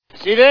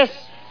See this?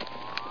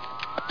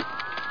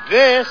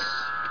 This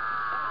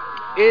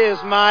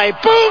is my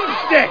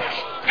boomstick!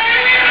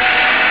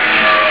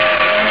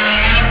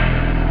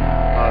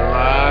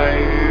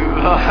 Alive!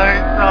 It's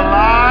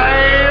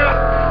alive!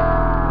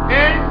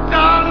 It's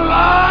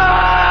alive!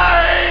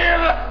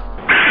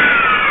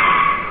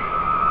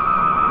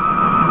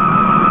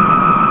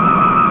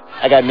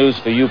 I got news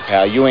for you,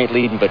 pal. You ain't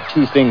leading but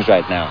two things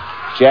right now.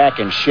 Jack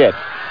and shit.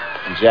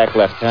 And Jack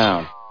left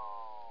town.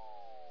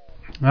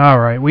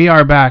 All right, we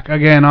are back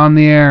again on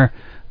the air.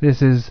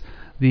 This is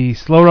the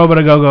Slow Robot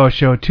A Go-Go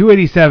Show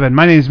 287.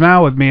 My name is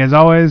Mal. With me, as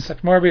always, that's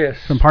Morbius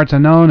from Parts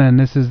Unknown, and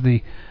this is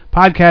the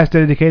podcast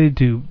dedicated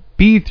to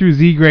B through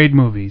Z grade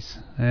movies.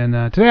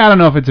 And today, I don't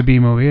know if it's a B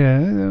movie.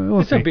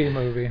 We'll see. A B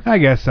movie. I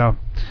guess so.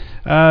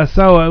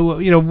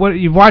 What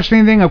you've watched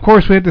anything? Of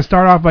course, we have to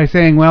start off by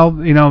saying, well,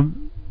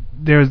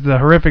 there's the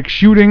horrific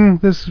shooting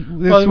this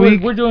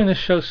week. We're doing this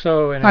show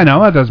I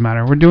know, that doesn't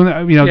matter. We're doing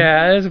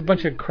yeah, there's a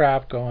bunch of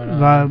crap going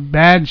on.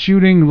 Bad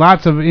shooting,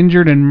 lots of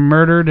injured and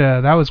murdered.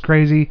 That was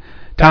crazy.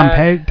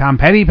 Tom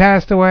Petty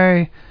passed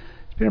away.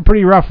 It's been a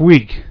pretty rough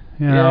week.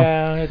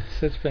 Yeah,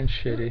 it's been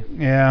shitty.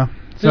 Yeah.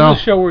 This is a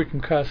show where we can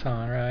cuss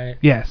on, right?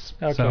 Yes.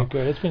 Okay,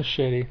 good. It's been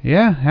shitty.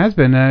 Yeah, it has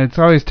been. It's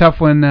always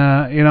tough when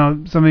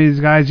some of these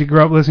guys you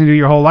grew up listening to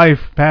your whole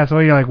life pass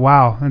away. You're like,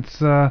 wow,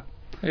 it's.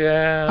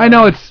 Yeah. I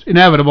know it's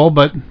inevitable,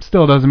 but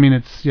still doesn't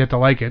mean you have to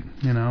like it,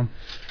 No,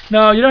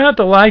 you don't have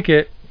to like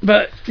it,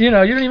 but, you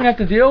don't even have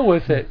to deal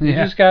with it. You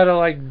just got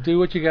to, do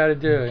what you got to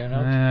do,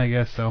 Yeah, I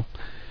guess so.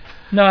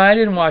 No, I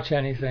didn't watch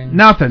anything.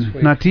 Nothing.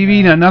 Not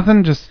TV, not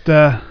nothing, just...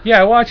 Yeah,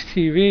 I watched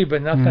TV,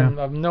 but nothing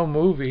of no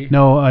movie.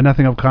 No,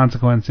 nothing of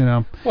consequence,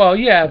 Well,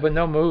 yeah, but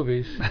no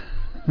movies.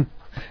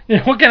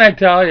 What can I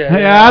tell you?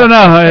 Yeah, I don't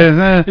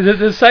know.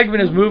 This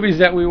segment is movies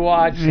that we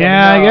watch.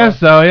 Yeah, I guess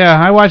so. Yeah,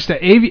 I watched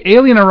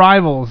Alien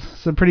Arrivals.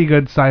 It's a pretty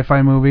good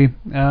sci-fi movie.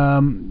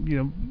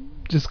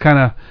 Just kind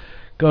of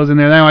goes in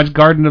there. Then I watched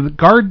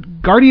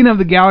Guardian of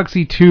the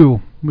Galaxy 2,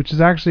 which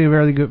is actually a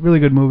really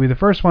good movie. The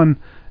first one,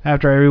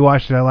 after I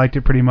rewatched it, I liked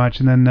it pretty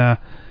much, and then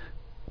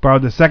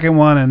borrowed the second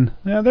one, and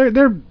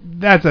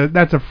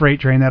that's a freight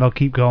train that'll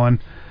keep going,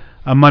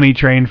 a money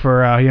train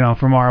for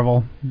for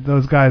Marvel.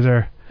 Those guys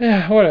are.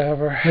 Yeah,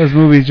 whatever. Those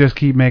movies just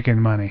keep making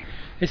money.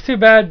 It's too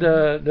bad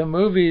the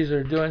movies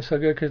are doing so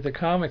good because the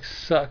comics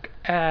suck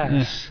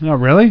ass. Oh,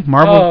 really?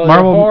 Marvel?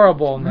 They're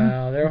horrible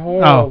now. They're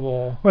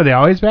horrible. Oh. Were they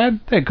always bad?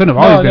 They couldn't have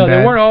always been bad. No,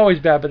 they weren't always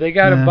bad, but they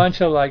got a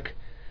bunch of,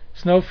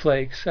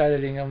 snowflakes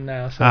editing them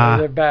now, so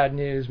they're bad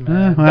news,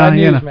 man. Bad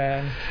news,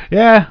 man.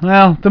 Yeah,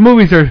 well, the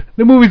movies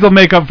will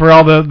make up for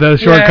all the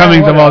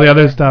shortcomings of all the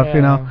other stuff,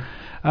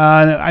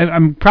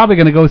 I'm probably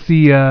going to go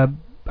see... I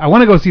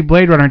want to go see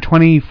Blade Runner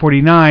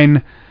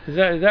 2049. Is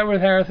that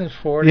with Harrison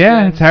Ford?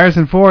 Yeah, it's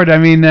Harrison Ford. I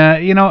mean,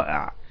 that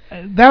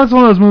was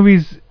one of those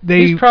movies.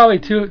 He's probably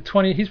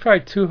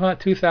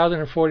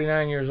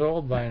 2,049 years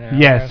old by now.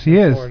 Yes, Harrison he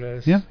is. Ford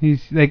is. Yeah,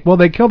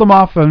 they killed him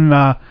off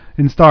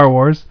in Star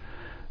Wars.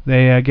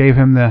 They gave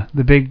him the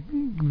big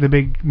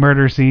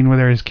murder scene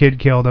where his kid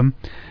killed him,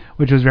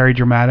 which was very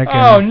dramatic.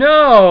 Oh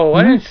no,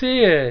 I didn't see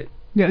it.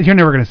 Yeah, you're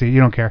never gonna see it. You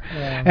don't care.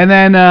 Yeah. And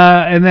then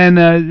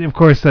of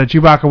course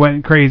Chewbacca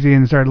went crazy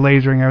and started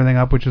lasering everything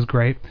up, which was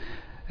great.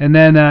 And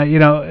then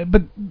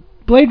but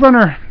Blade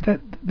Runner,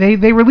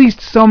 they released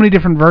so many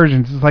different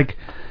versions. It's like,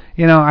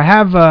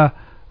 I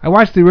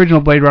watched the original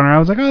Blade Runner. I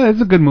was like, oh,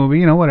 it's a good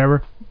movie.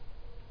 Whatever.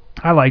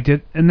 I liked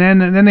it. And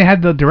then they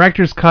had the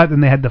director's cut,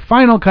 and they had the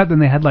final cut, then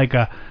they had like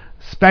a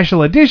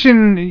special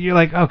edition. You're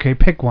like, okay,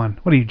 pick one.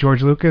 What are you,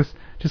 George Lucas?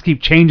 Just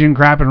keep changing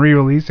crap and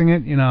re-releasing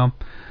it,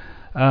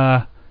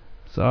 So,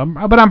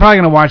 but I'm probably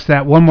gonna watch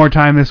that one more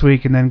time this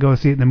week and then go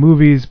see it in the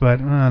movies.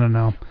 But I don't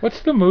know. What's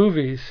the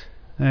movies?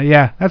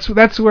 Yeah,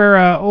 that's where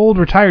old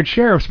retired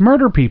sheriffs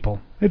murder people.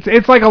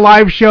 It's like a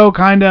live show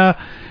kinda,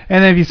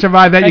 and then if you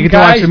survive that, you get to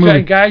watch the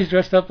movie. Guys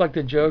dressed up like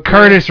the Joker.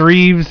 Curtis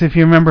Reeves, if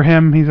you remember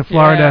him, he's a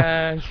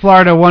Florida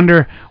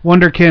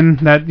wonderkin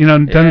that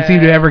doesn't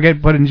seem to ever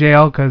get put in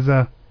jail because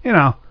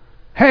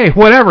hey,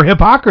 whatever,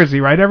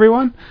 hypocrisy, right,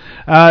 everyone?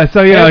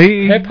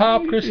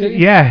 Hypocrisy.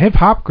 Yeah,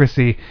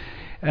 hypocrisy.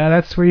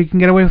 That's where you can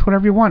get away with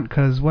whatever you want,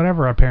 because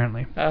whatever,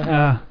 apparently.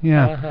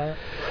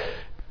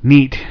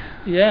 Neat.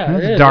 Yeah,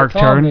 that's a dark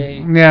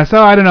turn. Yeah,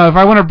 so I don't know. If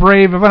I want to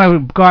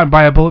go out and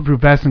buy a bulletproof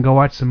vest and go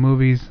watch some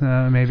movies,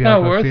 maybe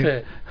I'll go see it.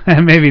 It's not worth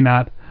it. Maybe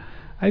not.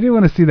 I do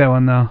want to see that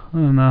one, though. I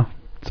don't know.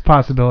 It's a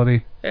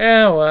possibility.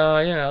 Yeah,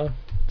 well,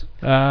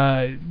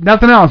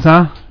 Nothing else,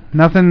 huh?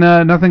 Nothing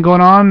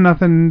going on?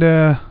 Nothing...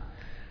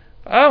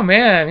 Oh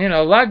man,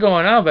 a lot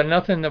going on, but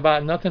nothing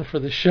for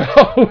the show.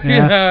 You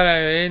know what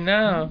I mean?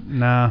 No.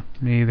 Nah,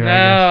 me either.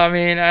 No.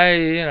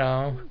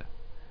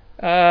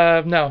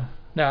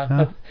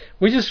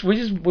 We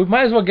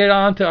might as well get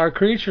on to our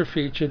creature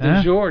feature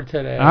du jour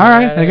today. All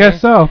right, I guess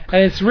so.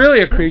 And it's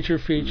really a creature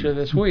feature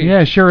this week.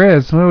 Yeah, it sure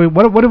is.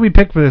 What did we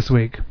pick for this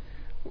week?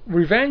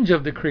 Revenge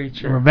of the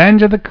Creature.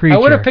 Revenge of the Creature. I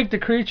would have picked The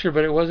Creature,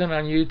 but it wasn't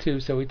on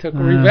YouTube, so we took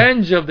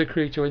Revenge of the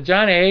Creature with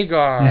John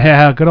Agar.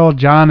 Yeah, good old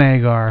John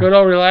Agar. Good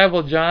old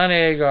reliable John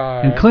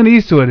Agar. And Clint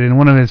Eastwood in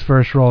one of his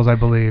first roles, I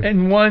believe.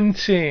 In one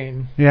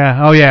scene.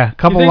 Yeah. Oh yeah.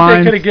 Couple you think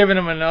lines. They could have given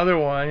him another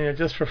one,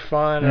 just for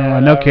fun. Yeah.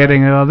 No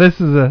kidding. This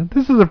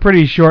is a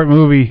pretty short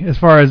movie as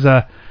far as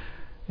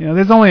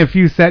there's only a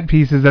few set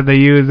pieces that they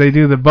use. They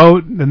do the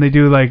boat, then they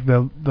do like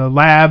the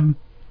lab.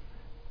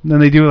 Then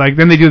they do the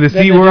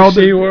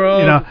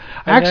SeaWorld.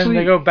 Actually then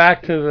they go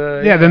back to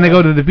the. Yeah, then they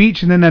go to the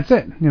beach, and then that's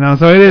it.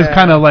 So it is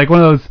kind of like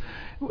one of those.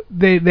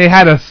 They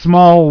had a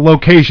small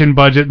location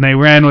budget, and they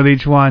ran with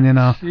each one.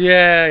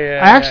 Yeah.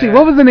 Actually,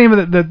 what was the name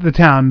of the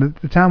town?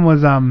 The town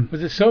was.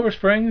 Was it Silver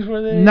Springs?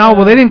 Were they? No,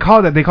 well they didn't call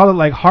it that. They called it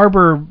like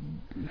Harbor.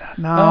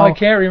 No. Oh, I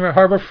can't remember.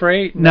 Harbor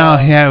Freight. No,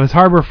 yeah, it was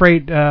Harbor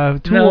Freight.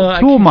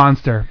 Tool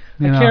Monster.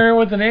 I can't remember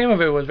what the name of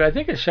it was, but I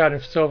think it shot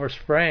in Silver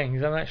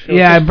Springs. I'm not sure.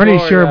 Yeah, I'm pretty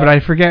sure, but I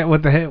forget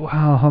what the hell.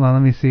 Well, hold on,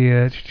 let me see.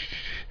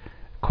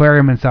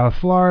 Aquarium in South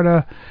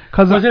Florida.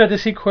 Was it at the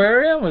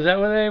Seaquarium? Was that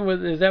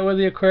where is that where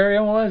the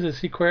aquarium was? The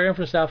Seaquarium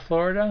for South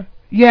Florida?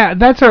 Yeah,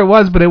 that's where it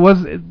was, but it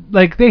was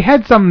like they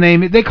had some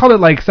name. They called it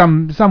like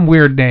some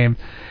weird name,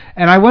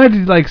 and I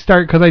wanted to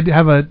start because I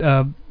have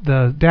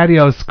the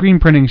Daddy-O's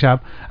screen printing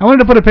shop. I wanted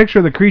to put a picture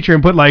of the creature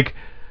and put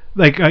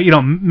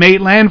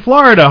Maitland,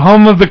 Florida,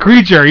 home of the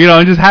creature,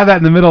 and just have that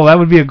in the middle. That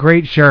would be a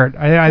great shirt.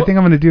 I think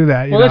I'm going to do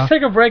that. Let's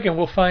take a break and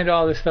we'll find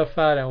all this stuff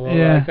out and we'll,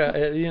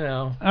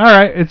 All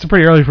right, it's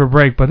pretty early for a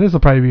break, but this will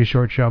probably be a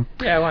short show.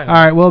 Yeah, why not?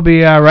 All right, we'll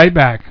be right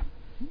back.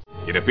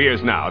 It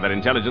appears now that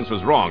intelligence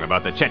was wrong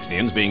about the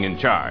Chechnyans being in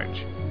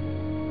charge.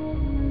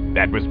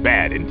 That was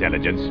bad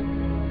intelligence.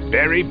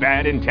 Very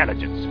bad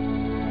intelligence.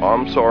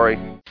 I'm sorry.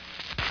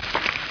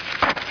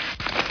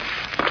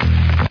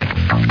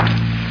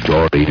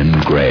 Dorian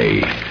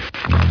Gray.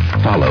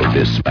 Follow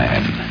this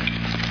man.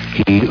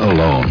 He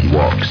alone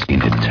walks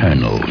in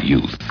eternal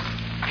youth.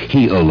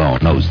 He alone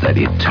knows that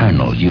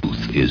eternal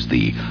youth is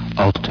the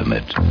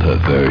ultimate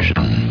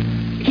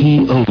perversion. He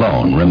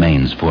alone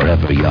remains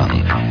forever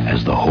young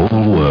as the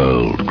whole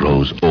world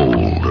grows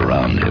old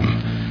around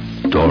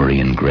him.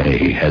 Dorian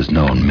Gray has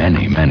known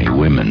many, many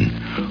women,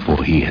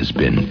 for he has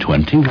been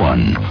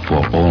 21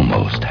 for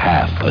almost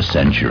half a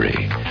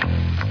century.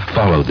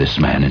 Follow this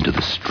man into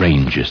the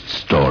strangest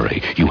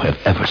story you have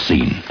ever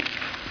seen.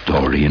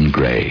 Dorian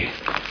Gray.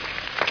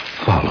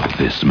 Follow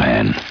this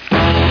man.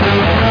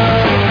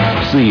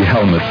 See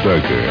Helmut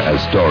Berger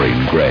as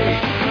Dorian Gray.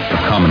 A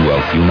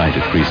Commonwealth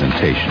United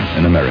presentation,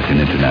 an American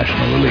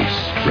international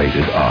release.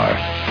 Rated R.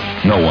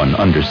 No one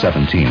under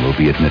 17 will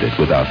be admitted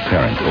without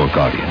parent or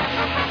guardian.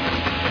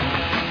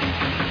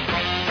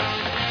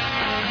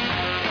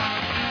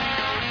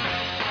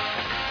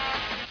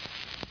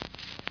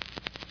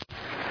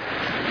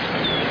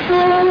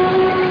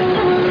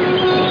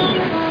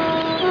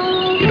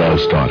 It all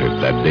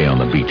started that day on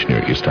the beach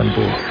near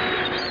Istanbul.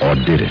 Or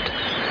did it?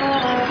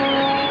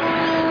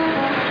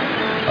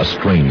 A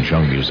strange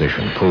young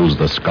musician pulls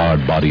the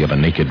scarred body of a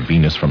naked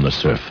Venus from the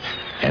surf,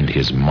 and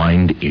his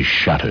mind is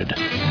shattered.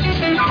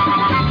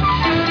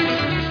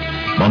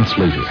 Months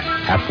later,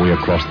 halfway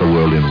across the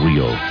world in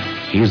Rio,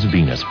 his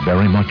Venus,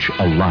 very much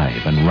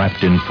alive and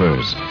wrapped in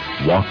furs,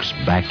 walks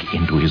back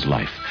into his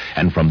life.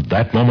 And from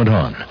that moment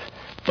on,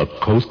 the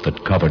coast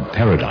that covered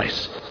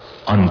paradise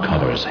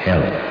uncovers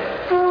hell.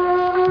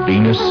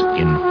 Venus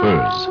in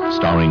Furs,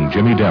 starring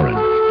Jimmy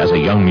Darren as a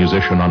young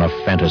musician on a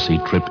fantasy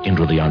trip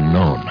into the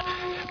unknown.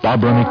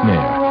 Barbara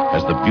McNair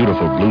as the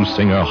beautiful blues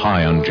singer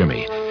High on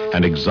Jimmy,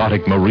 and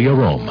exotic Maria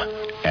Rome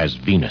as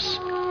Venus.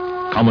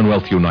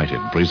 Commonwealth United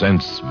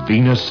presents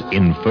Venus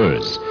in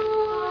Furs,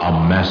 a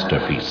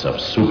masterpiece of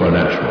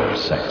supernatural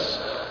sex.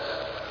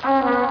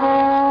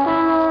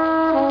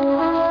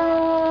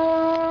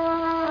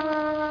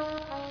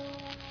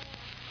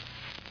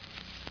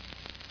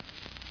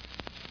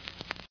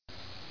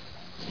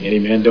 Any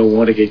man don't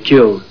want to get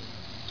killed.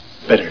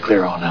 Better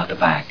clear on out the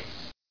back.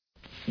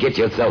 Get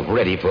yourself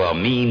ready for a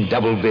mean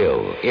double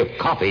bill. If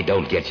coffee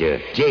don't get you,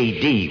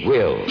 J.D.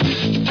 will.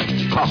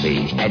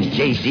 Coffee and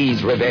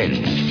J.D.'s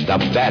Revenge. The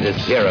baddest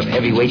pair of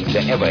heavyweights to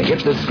ever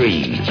hit the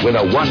screen. With a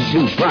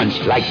 1-2 punch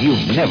like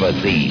you've never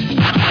seen.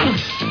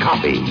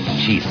 Coffee,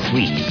 she's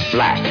sweet,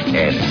 black,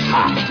 and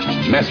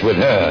hot. Mess with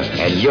her,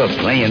 and you're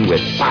playing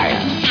with fire.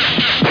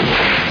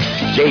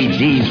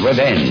 J.D.'s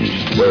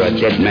Revenge, where a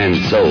dead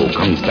man's soul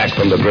comes back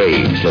from the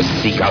grave to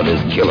seek out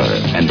his killer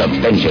and the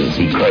vengeance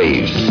he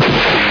craves.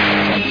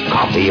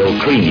 Coffee'll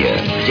cream you,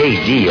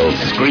 J.D.'ll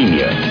scream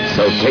you.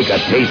 So take a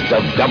taste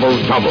of double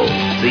trouble.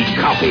 See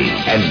Coffee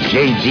and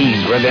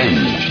J.D.'s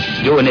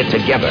Revenge, doing it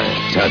together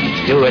to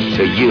do it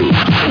to you.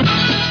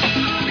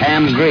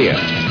 Pam Grier,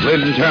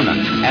 Slim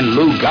Turman, and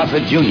Lou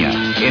Gossett Jr.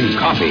 in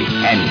Coffee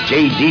and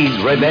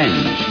J.D.'s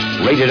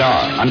Revenge. Rated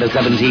R, under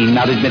 17,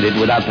 not admitted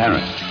without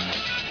parent.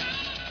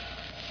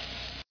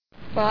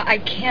 Well, I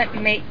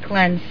can't make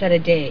Glenn set a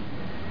date.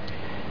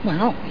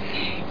 Well,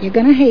 you're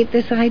going to hate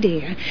this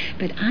idea,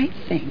 but I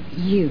think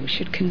you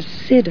should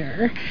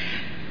consider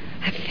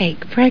a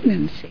fake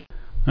pregnancy.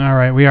 All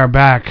right, we are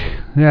back.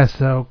 Yeah,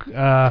 so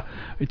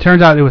it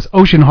turns out it was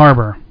Ocean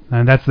Harbor,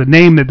 and that's the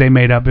name that they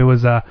made up. It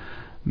was where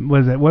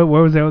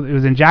was it? It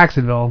was in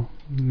Jacksonville.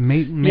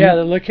 Yeah,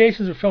 the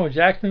locations were filmed in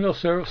Jacksonville,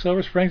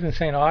 Silver Springs, and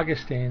St.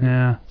 Augustine.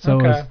 Yeah, so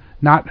it was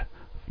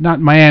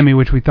not Miami,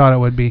 which we thought it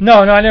would be.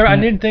 No, I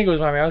didn't think it was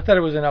Miami. I thought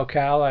it was in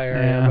Ocala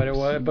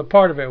area, but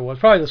part of it was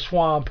probably the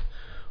swamp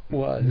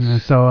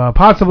was. So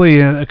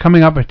possibly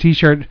coming up a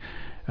T-shirt.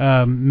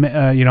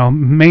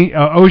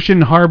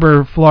 Ocean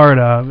Harbor,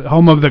 Florida,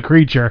 home of the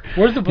creature.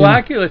 Where's the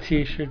Blackula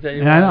T-shirt that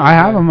you? I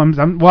have them.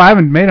 I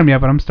haven't made them yet,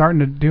 but I'm starting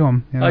to do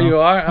them. Oh, you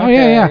are? Okay. Oh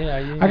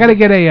yeah. I gotta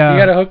get a. You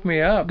gotta hook me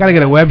up. Gotta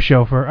get a web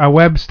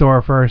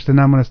store first, and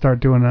then I'm gonna start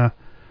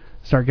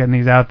getting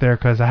these out there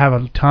because I have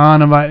a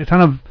ton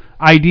of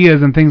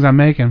ideas and things I'm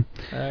making.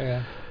 Oh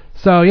yeah.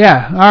 So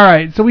yeah, all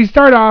right. So we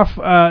start off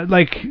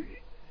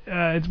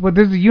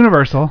this is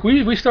Universal.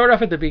 We start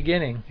off at the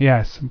beginning.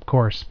 Yes, of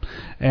course.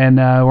 And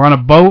we're on a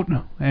boat,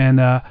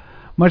 and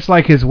much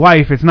like his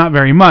wife, it's not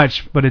very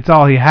much, but it's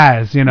all he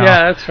has, Yeah,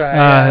 that's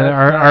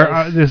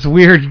right. This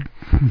weird,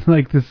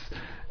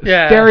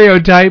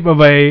 stereotype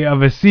of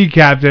a sea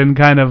captain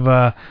kind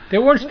of. They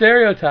weren't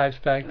stereotypes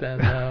back then,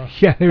 though.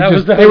 Yeah,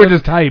 they were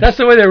just types. That's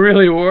the way they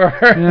really were.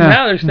 Yeah.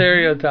 Now they're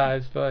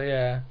stereotypes, but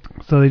yeah.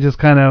 So they just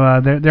kind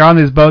of they're on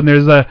this boat, and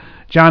there's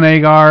John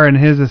Agar and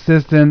his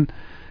assistant.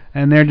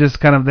 And they're just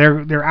kind of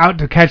they're out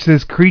to catch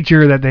this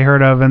creature that they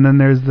heard of, and then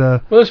there's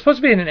the. Well, it's supposed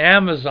to be in an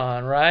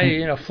Amazon,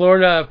 right?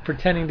 Florida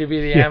pretending to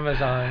be the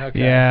Amazon.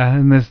 Okay. Yeah,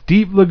 in this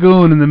deep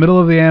lagoon in the middle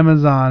of the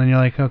Amazon, and you're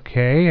like,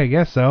 okay, I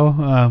guess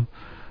so.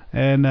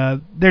 And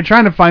they're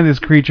trying to find this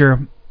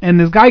creature, and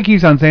this guy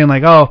keeps on saying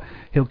like, oh,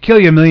 he'll kill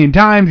you 1,000,000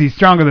 times. He's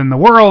stronger than the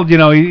world. He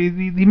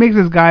makes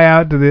this guy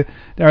out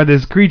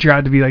this creature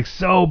out to be like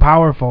so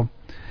powerful.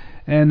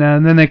 And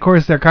then of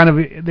course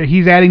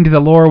he's adding to the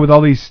lore with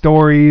all these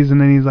stories,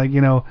 and then he's like,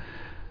 then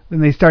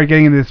they start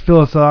getting into this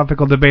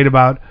philosophical debate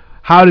about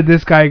how did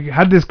this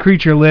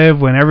creature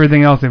live when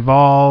everything else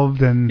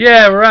evolved, and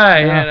yeah, right,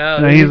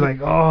 and he's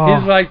like, oh,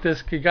 he's like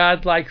this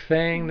godlike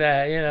thing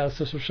that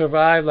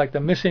survived, like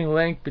the missing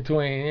link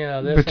between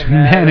this between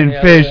and man and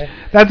fish.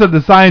 That's what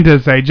the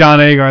scientists say.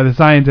 John Agar, the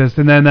scientist,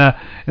 and then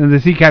the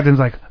sea captain's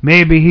like,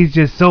 maybe he's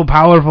just so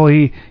powerful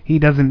he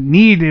doesn't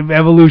need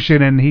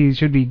evolution and he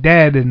should be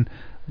dead and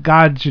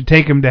God should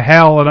take him to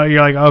hell, and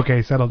you're like,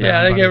 okay, settle down.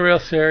 Yeah, they buddy. get real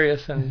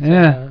serious and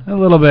a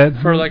little bit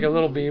for like a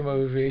little B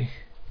movie.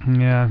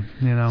 Yeah,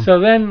 So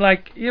then,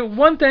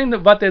 one thing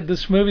about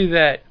this movie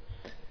that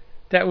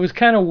was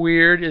kind of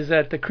weird is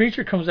that the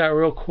creature comes out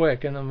real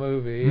quick in the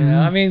movie.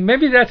 I mean,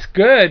 maybe that's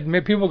good.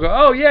 Maybe people go,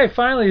 oh yeah,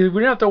 finally,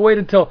 we don't have to wait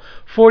until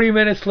 40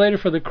 minutes later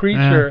for the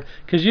creature.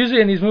 Because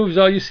usually in these movies,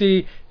 all you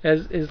see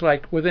is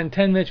like within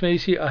 10 minutes, maybe you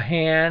see a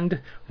hand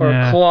or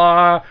a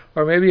claw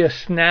or maybe a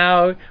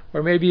snout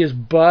or maybe his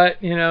butt.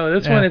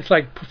 This one it's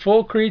like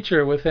full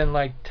creature within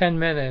like 10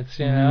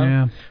 minutes.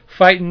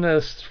 Fighting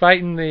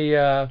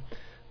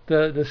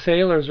the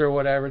sailors or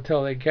whatever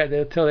till they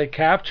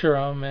capture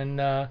them,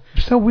 and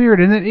so weird.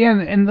 And then,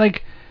 and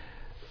like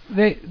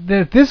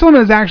this one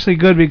is actually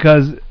good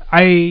because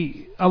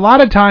a lot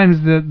of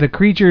times the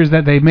creatures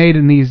that they made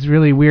in these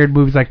really weird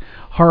movies like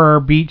Horror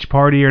Beach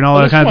Party and all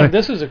that kind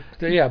of stuff.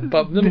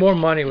 But the more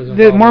money was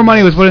involved. More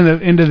money was put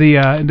into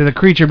the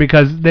creature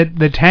because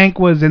the tank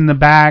was in the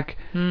back,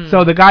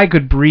 so the guy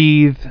could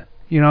breathe.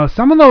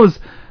 Some of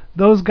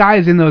those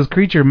guys in those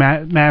creature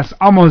masks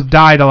almost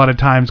died a lot of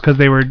times because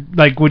they were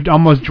would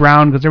almost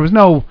drown because there was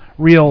no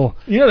real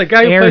the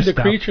guy who played stuff.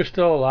 The creature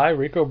still alive.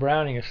 Rico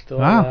Browning is still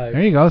alive.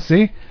 There you go.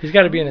 See, he's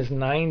got to be in his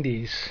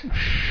 90s.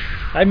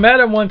 I met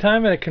him one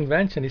time at a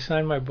convention. He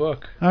signed my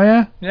book. Oh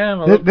yeah.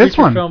 Yeah, this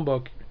one film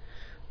book.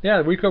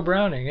 Yeah, Rico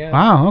Browning. Yeah.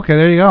 Wow. Okay,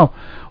 there you go.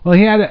 Well,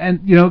 he had,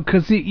 and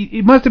because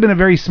it must have been a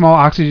very small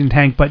oxygen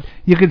tank, but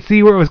you could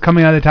see where it was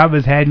coming out of the top of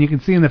his head, and you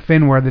could see in the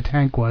fin where the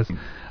tank was.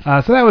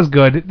 So that was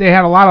good. They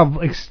had a lot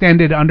of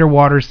extended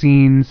underwater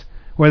scenes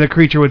where the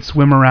creature would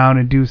swim around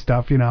and do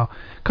stuff,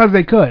 because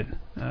they could.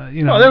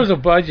 Well, there was a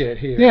budget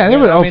here. Yeah, there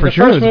was. For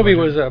sure. The first movie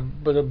was a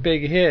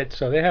big hit,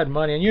 so they had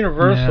money, and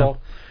Universal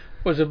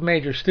was a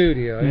major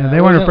studio. Yeah,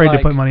 they weren't afraid to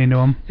put money into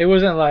them. It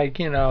wasn't like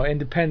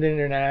Independent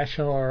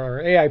International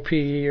or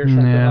AIP or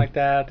something like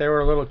that. They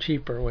were a little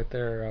cheaper with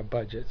their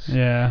budgets.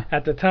 Yeah.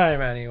 At the time,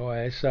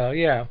 anyway. So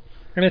yeah,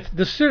 and it's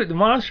the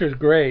monster is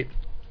great.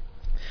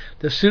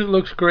 The suit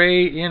looks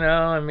great,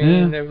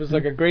 it was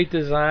like a great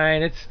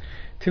design.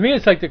 To me,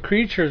 it's like the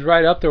creature is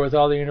right up there with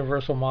all the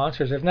Universal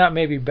monsters, if not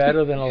maybe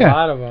better than a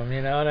lot of them.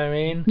 You know what I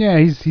mean? Yeah,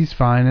 he's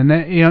fine, and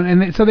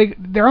then, so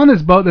they're on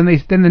this boat, and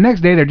then the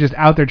next day they're just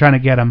out there trying to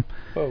get him.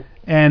 Oh.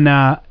 And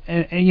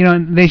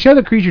they show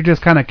the creature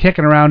just kind of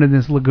kicking around in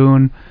this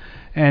lagoon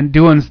and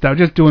doing stuff,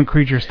 just doing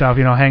creature stuff,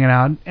 hanging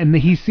out, and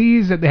he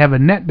sees that they have a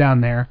net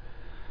down there.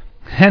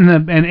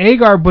 And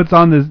Agar puts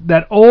on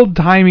that old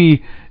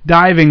timey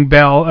diving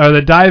bell or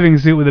the diving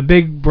suit with a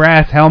big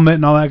brass helmet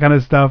and all that kind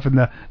of stuff, and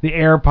the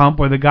air pump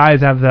where the guys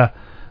have the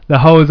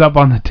hose up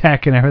on the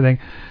deck and everything.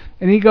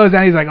 And he goes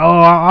down. He's like, "Oh,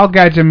 I'll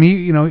catch him."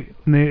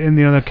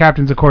 The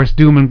captain's of course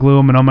doom and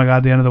gloom and oh my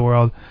god, the end of the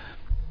world.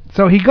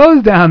 So he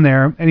goes down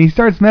there and he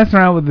starts messing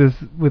around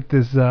with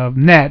this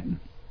net,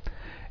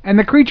 and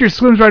the creature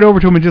swims right over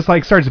to him and just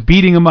like starts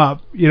beating him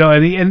up,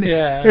 and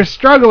they're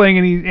struggling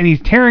and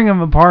he's tearing him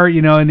apart,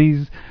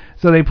 and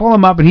so they pull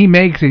him up and he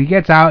makes it. He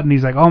gets out and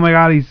he's like, oh my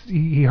god,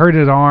 he hurt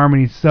his arm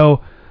and he's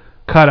so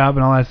cut up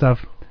and all that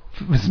stuff.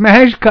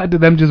 Smash cut to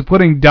them just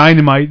putting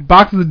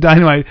boxes of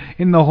dynamite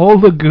in the whole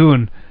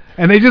lagoon.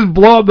 And they just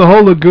blow up the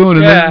whole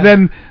lagoon, and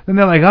then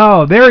they're like,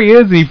 oh, there he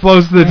is, and he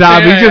floats to the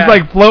top. He's just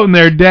like floating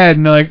there dead,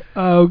 and they're like,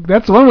 oh,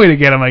 that's one way to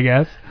get him, I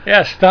guess.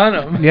 Yeah, stun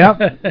him.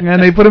 Yep.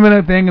 And they put him in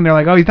a thing, and they're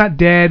like, oh, he's not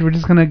dead. We're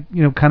just gonna,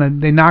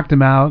 they knocked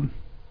him out,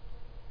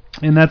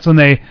 and that's when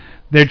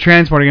they're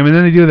transporting him, and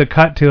then they do the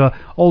cut to a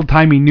old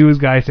timey news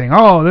guy saying,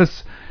 oh,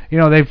 this,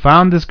 they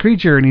found this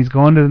creature, and he's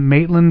going to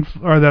Maitland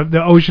or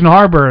the Ocean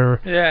Harbor.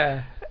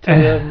 Yeah. To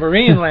the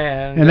marine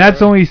land. And that's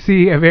when we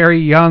see a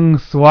very young,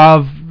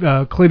 suave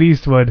Clint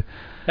Eastwood.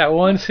 That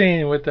one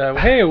scene with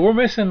hey, we're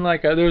missing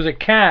there was a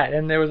cat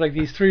and there was like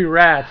these 3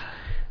 rats.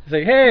 It's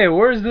like, hey,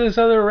 where's this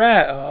other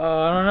rat? Oh,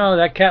 I don't know.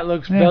 That cat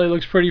belly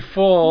looks pretty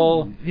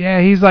full. Yeah,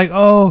 he's like,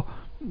 oh,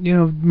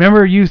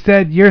 remember you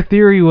said your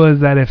theory was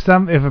that if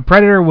a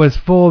predator was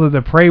full that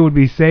the prey would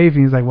be safe.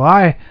 And he's like,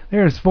 well,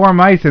 there's 4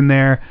 mice in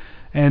there,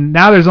 and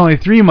now there's only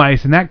 3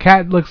 mice, and that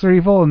cat looks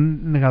pretty full.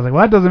 And the guy's like,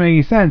 well, that doesn't make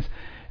any sense.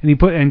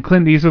 And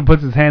Clint Eastwood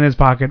puts his hand in his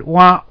pocket.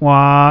 Wah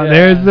wah.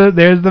 Yeah.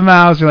 There's the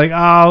mouse. You're like,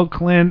 oh,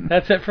 Clint.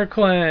 That's it for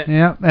Clint.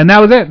 Yeah, and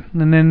that was it.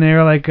 And then they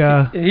were like,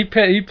 he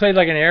played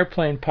like an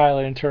airplane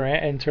pilot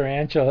in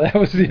Tarantula. That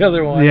was the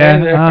other one.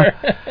 Yeah.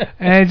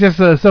 And it's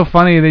just so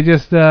funny. They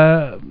just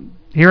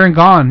here and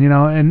gone,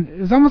 And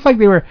it's almost like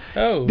they were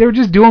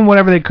just doing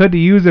whatever they could to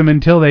use him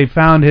until they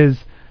found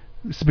his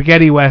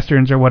spaghetti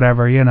westerns or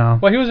whatever,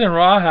 Well, he was in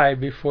Rawhide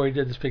before he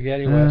did the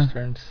spaghetti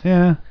westerns.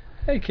 Yeah.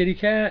 Hey, kitty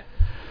cat.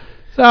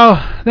 So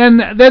then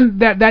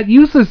that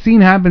useless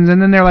scene happens,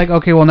 and then they're like,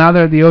 okay, well now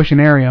they're at the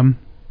Oceanarium,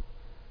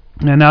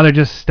 and now they're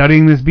just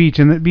studying this beast,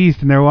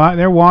 and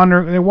they're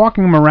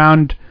walking them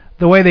around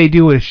the way they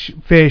do with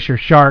fish or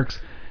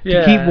sharks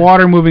to keep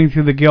water moving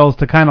through the gills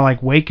to kind of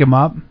like wake him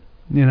up,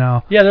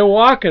 Yeah, they're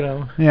walking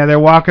him. Yeah, they're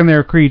walking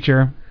their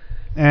creature,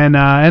 and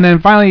then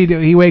finally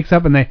he wakes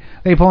up and they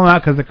pull him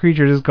out because the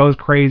creature just goes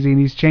crazy and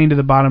he's chained to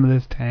the bottom of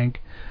this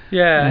tank.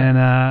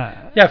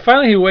 Yeah. And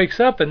finally he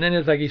wakes up and then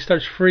it's like he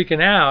starts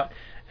freaking out.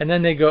 And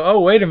then they go,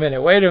 oh, wait a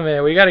minute,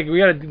 we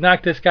gotta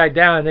knock this guy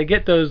down. And they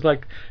get those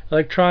like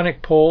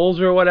electronic poles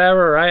or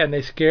whatever, right? And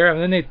they scare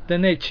him. And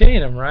then they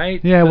chain him,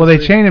 right? Yeah, well, they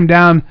chain him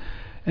down,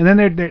 and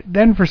then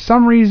then for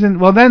some reason,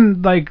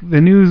 then like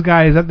the news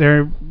guy is up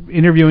there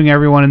interviewing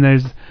everyone, and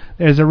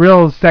there's a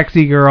real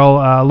sexy girl,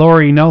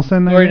 Lori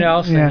Nelson. Lori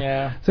Nelson,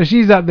 yeah. So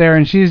she's up there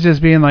and she's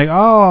just being like,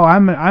 oh,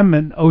 I'm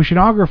an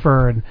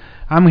oceanographer and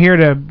I'm here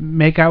to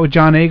make out with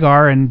John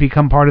Agar and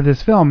become part of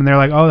this film. And they're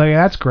like, oh,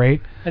 yeah, that's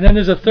great. And then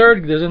there's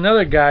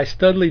another guy,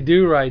 Studley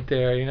Do, right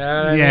there, you know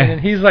what I mean?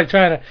 And he's like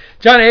John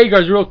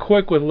Agar's real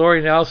quick with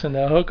Lori Nelson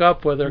to hook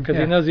up with her because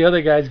he knows the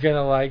other guy's going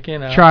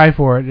to try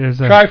for it.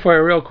 Try for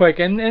it real quick.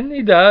 And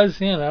he does,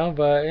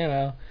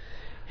 but,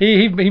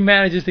 He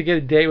manages to get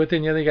a date with her,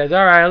 and the other guy's,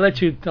 all right,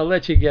 I'll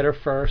let you get her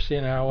first,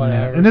 whatever.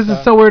 Yeah. And this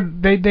is so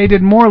weird. They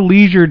did more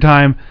leisure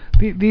time.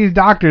 These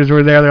doctors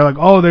were there. They're like,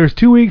 oh, there's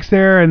 2 weeks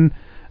there, and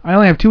I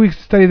only have 2 weeks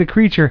to study the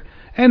creature.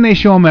 And they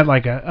show them at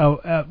like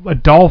a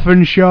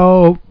dolphin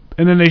show,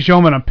 and then they show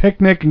them at a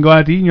picnic and go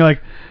out to eat. And you're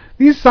like,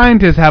 these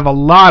scientists have a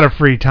lot of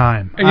free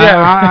time.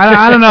 Yeah.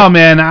 I don't know,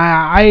 man.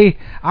 I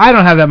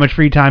don't have that much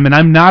free time, and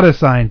I'm not a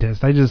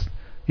scientist. I just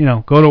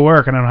go to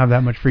work and I don't have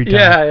that much free time.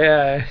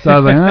 Yeah. So I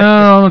was like,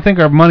 I don't think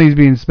our money's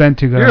being spent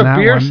too good You're on that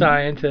one. You're a beer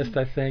scientist,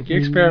 I think. You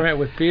experiment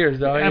with beers,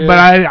 don't you? But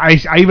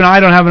I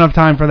don't have enough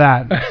time for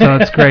that. So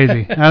it's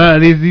crazy. I don't know.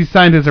 These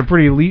scientists are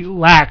pretty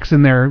lax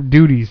in their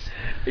duties.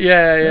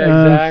 Yeah,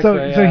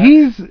 exactly. So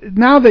he's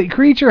now the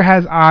creature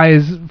has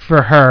eyes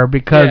for her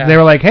because they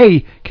were like,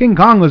 hey, King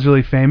Kong was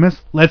really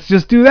famous. Let's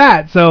just do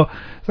that. So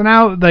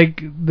now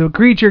like the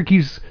creature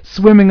keeps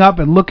swimming up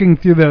and looking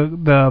through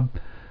the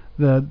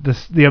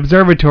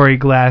observatory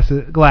glass,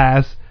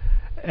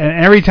 and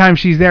every time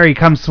she's there, he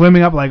comes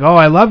swimming up like, oh,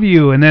 I love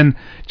you, and then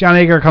John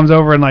Agar comes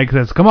over and like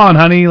says, come on,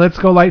 honey, let's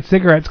go light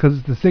cigarettes because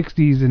it's the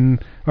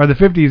 60s or the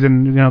 50s,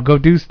 and go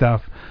do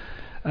stuff.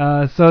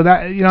 So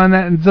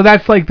that so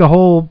that's like the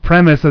whole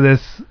premise of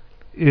this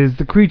is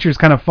the creature's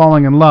kind of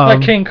falling in love.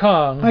 Like King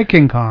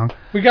Kong.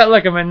 We got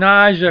like a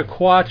menage a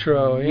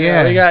quattro.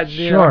 We got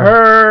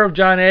her,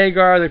 John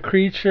Agar, the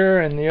creature,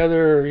 and the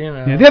other,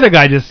 Yeah, the other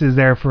guy just is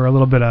there for a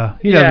little bit of...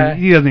 He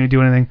doesn't even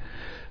do anything.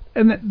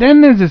 And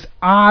then there's this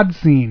odd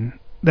scene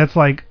that's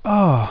like,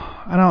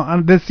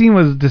 this scene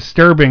was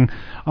disturbing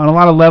on a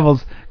lot of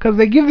levels because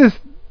they give this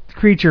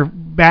creature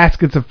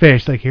baskets of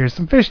fish. Like, here's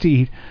some fish to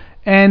eat.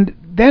 And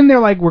then they're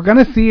like, we're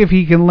going to see if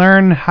he can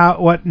learn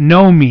what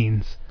no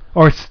means.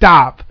 Or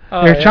stop.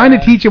 They're trying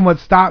to teach him what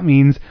stop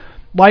means,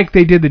 like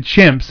they did the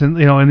chimps, and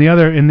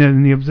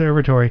in the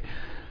observatory.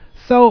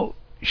 So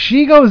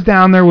she goes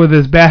down there with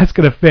this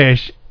basket of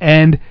fish,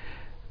 and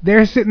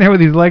they're sitting there with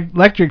these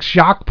electric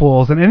shock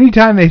poles. And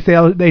anytime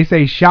they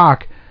say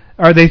shock,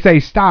 or they say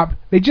stop,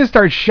 they just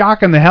start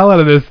shocking the hell out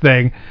of this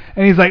thing,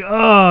 and he's like,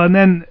 oh, and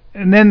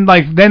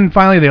then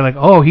finally they're like,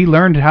 oh, he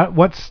learned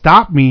what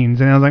stop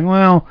means, and I was like,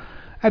 well,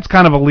 that's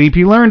kind of a leap.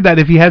 He learned that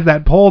if he has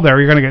that pole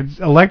there, you're gonna get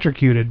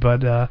electrocuted,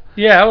 but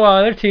yeah,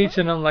 well, they're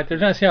teaching him, like, they're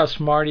trying to see how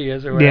smart he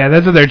is or whatever. Yeah,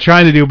 that's what they're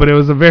trying to do, but it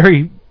was a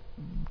very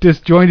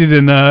disjointed,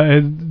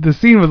 and the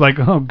scene was like,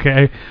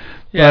 okay,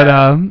 yeah.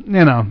 But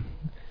you know.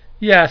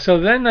 Yeah, so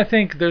then I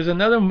think there's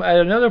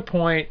another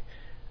point,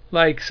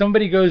 like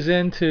somebody goes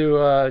into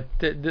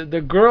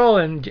the girl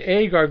and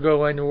Agar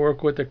go in to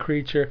work with the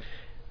creature,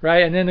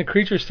 right? And then the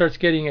creature starts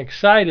getting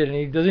excited,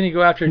 and doesn't he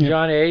go after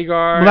John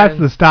Agar? Well, that's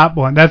the stop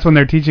one. That's when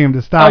they're teaching him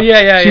to stop. Oh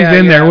yeah. She's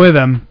in there with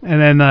him, and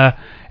then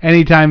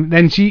anytime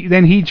then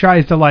he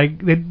tries to,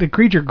 like, the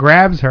creature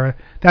grabs her.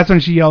 That's when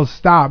she yells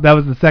stop. That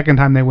was the second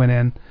time they went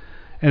in,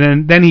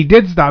 and then he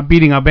did stop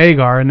beating up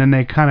Agar, and then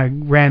they kind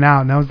of ran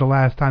out, and that was the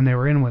last time they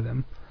were in with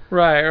him.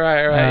 Right,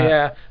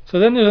 yeah. So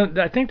then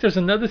I think there's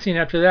another scene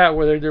after that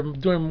where they're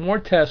doing more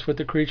tests with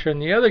the creature,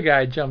 and the other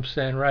guy jumps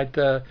in, right?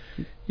 The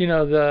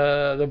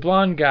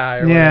blonde guy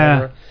or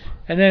whatever.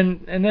 And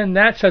then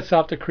that sets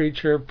off the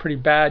creature pretty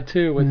bad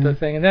too with the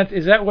thing. And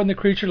is that when the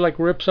creature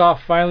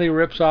finally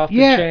rips off the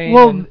chain? Yeah,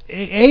 well,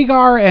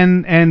 Agar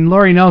and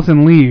Laurie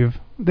Nelson leave.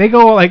 They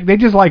go they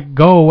just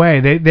go away.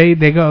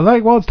 They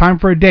go well, it's time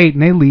for a date,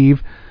 and they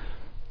leave.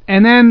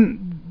 And then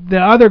the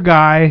other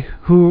guy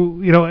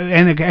who,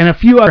 and a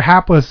few other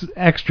hapless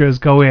extras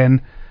go in,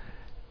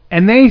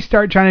 and they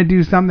start trying to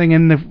do something,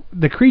 and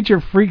the creature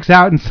freaks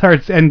out and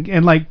starts and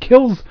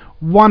kills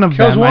one of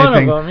them, I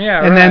think.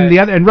 And then the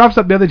other, and roughs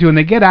up the other two, and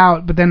they get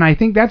out, but then I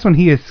think that's when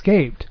he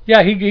escaped.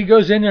 Yeah, he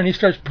goes in there and he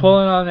starts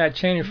pulling on that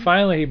chain, and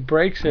finally he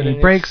breaks it. He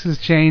breaks his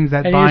chains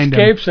that bind him. And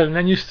he escapes it, and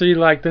then you see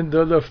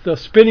the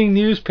spinning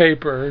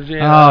newspapers.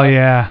 Oh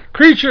yeah.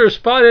 Creature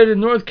spotted in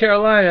North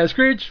Carolina.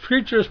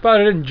 Creature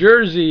spotted in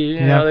Jersey.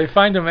 They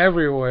find him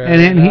everywhere. And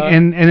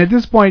then and at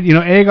this point,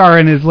 Agar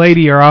and his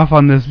lady are off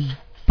on this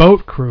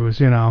boat cruise.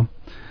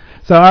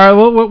 So all right,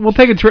 we'll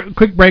take a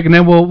quick break, and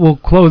then we'll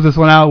close this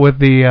one out with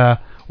the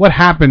what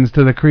happens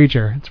to the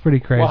creature. It's pretty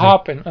crazy. What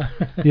happened?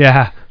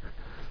 Yeah.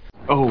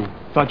 Oh,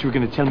 thought you were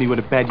going to tell me what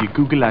a bad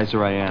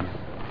Yagoogleizer I am.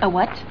 A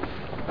what?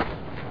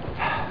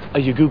 A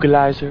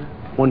Yagoogleizer?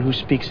 One who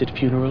speaks at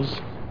funerals?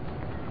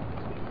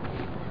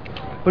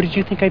 Or did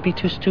you think I'd be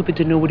too stupid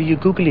to know what a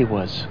Yagoogly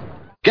was?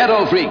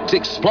 Ghetto Freaks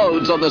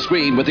explodes on the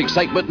screen with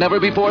excitement never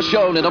before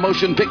shown in a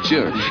motion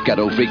picture.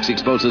 Ghetto Freaks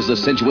exposes the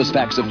sensuous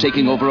facts of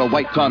taking over a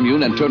white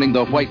commune and turning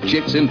the white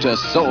chicks into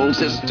soul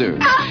sisters.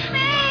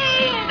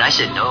 I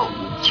said no.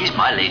 She's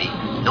my lady.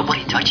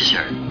 Nobody touches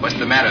her. What's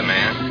the matter,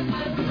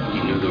 man?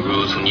 You knew the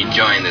rules when you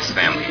joined this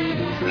family.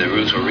 And the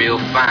rules were real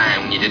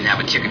fine when you didn't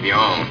have a chick of your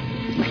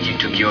own. Like you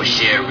took your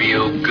share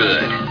real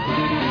good.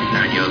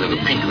 Now your little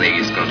pink lady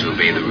is going to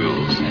obey the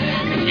rules.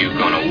 And you're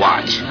going to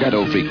watch.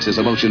 Ghetto Freaks is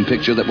a motion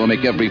picture that will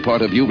make every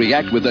part of you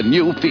react with a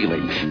new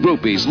feeling.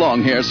 Groupies,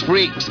 long hairs,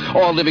 freaks,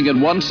 all living in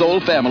one soul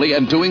family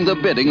and doing the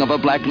bidding of a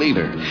black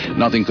leader.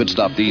 Nothing could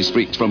stop these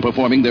freaks from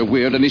performing their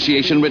weird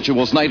initiation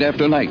rituals night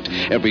after night.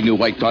 Every new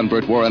white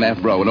convert wore an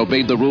afro and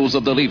obeyed the rules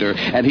of the leader,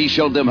 and he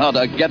showed them how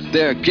to get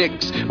their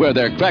kicks where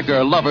their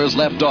cracker lovers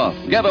left off.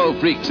 Ghetto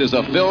Freaks is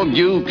a film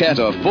you can't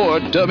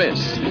afford to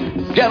miss.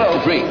 Ghetto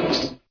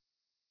Freaks.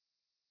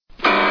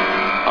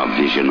 A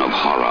vision of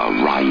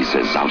horror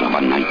rises out of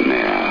a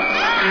nightmare.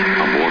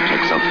 A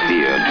vortex of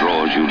fear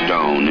draws you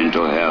down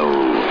into hell.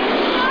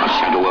 A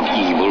shadow of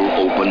evil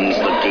opens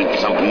the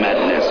gates of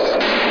madness.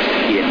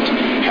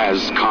 It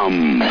has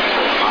come.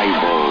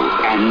 Eyeball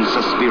and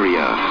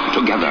Suspiria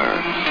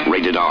together.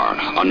 Rated R.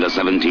 Under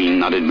 17,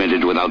 not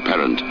admitted without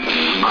parent.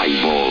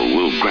 Eyeball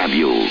will grab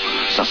you.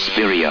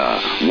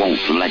 Suspiria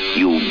won't let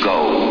you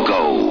go.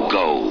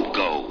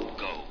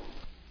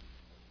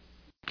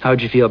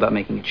 How'd you feel about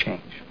making a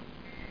change?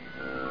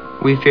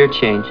 We fear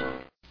change.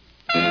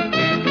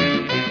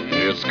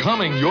 It's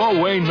coming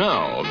your way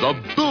now. The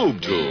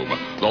Boob Tube.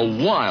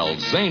 The wild,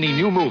 zany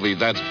new movie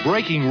that's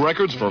breaking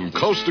records from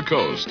coast to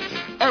coast.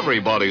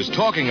 Everybody's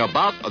talking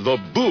about The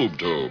Boob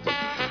Tube.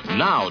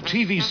 Now,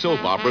 TV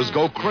soap operas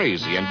go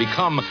crazy and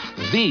become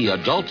the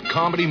adult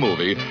comedy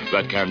movie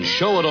that can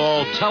show it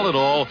all, tell it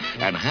all,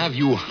 and have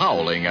you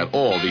howling at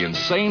all the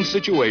insane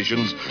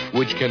situations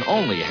which can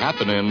only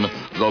happen in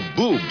The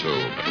Boob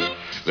Tube.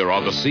 There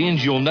are the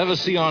scenes you'll never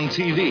see on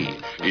TV,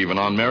 even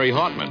on Mary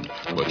Hartman,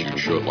 but you'd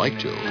sure like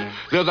to.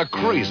 They're the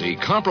crazy,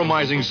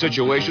 compromising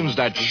situations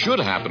that should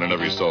happen in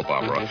every soap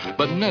opera,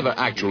 but never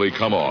actually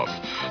come off.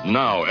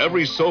 Now,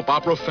 every soap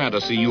opera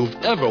fantasy you've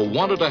ever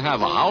wanted to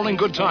have a howling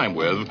good time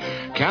with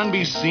can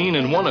be seen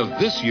in one of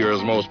this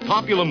year's most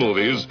popular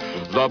movies,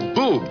 The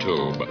Boob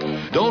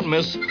Tube. Don't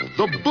miss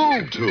The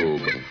Boob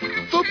Tube.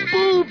 The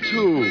Boob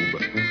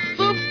Tube.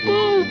 The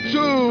Boob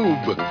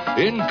Tube.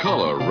 In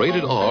color,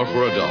 rated R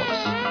for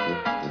adults.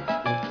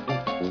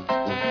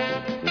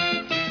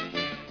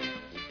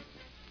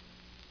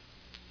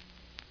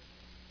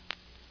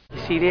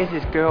 See, there's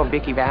this girl,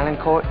 Vicky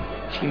Valancourt.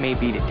 She may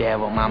be the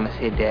devil. Mama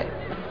said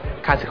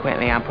that.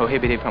 Consequently, I'm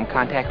prohibited from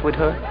contact with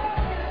her.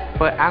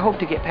 But I hope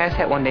to get past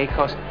that one day,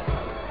 because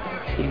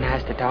He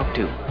nice to talk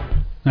to.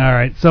 All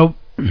right, so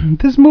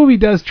this movie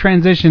does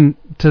transition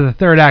to the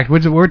third act,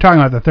 which we're talking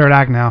about the third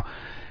act now.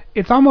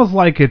 It's almost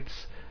like it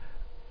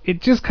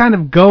just kind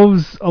of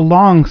goes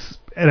along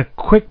at a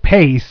quick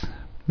pace.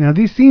 Now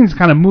these scenes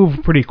kind of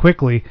move pretty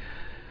quickly,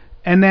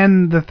 and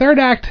then the third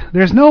act,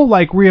 there's no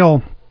like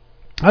real,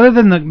 other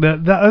than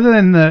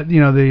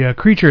the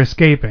creature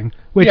escaping,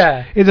 which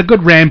is a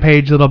good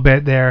rampage little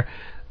bit there.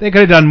 They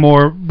could have done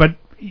more, but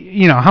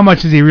how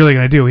much is he really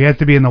going to do? He has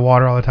to be in the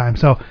water all the time.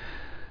 So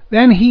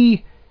then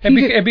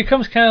it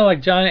becomes kind of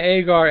like John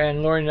Agar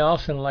and Lori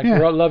Nelson, like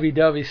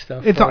lovey-dovey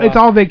stuff. It's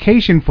all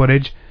vacation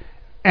footage,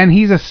 and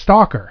he's a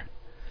stalker.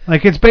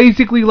 Like it's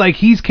basically like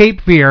he's Cape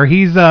Fear.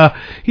 He's the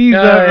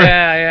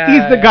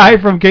guy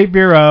from Cape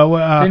Fear. De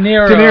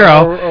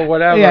Niro or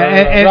whatever.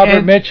 Yeah,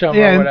 Robert Mitchum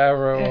or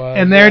whatever it was.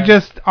 And they're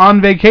just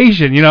on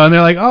vacation, and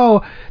they're like,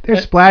 oh, they're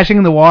splashing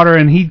in the water,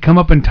 and he'd come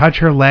up and touch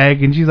her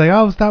leg, and she's like,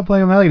 oh, stop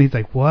playing with my leg, and he's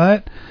like,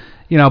 what?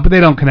 But they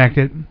don't connect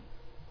it.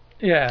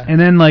 Yeah. And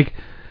then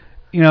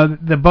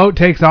the boat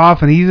takes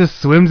off, and he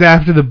just swims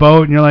after the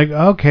boat, and you're like,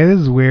 okay, this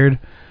is weird.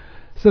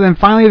 So then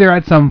finally they're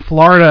at some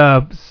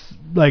Florida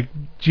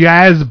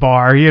jazz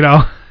bar,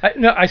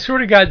 I swear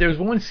to God, there was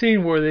one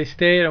scene where they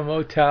stay at a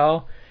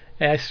motel,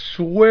 and I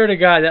swear to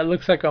God that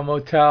looks like a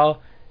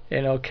motel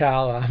in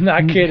Ocala. I'm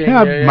not kidding.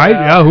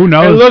 Who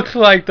knows? It looks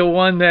like the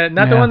one that,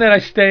 not the one that I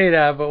stayed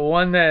at, but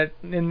one that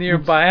in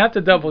nearby. I have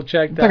to double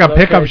check that. It's like a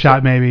pickup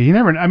shot, maybe. You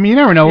never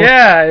know.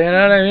 Yeah, you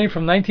know what I mean?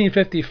 From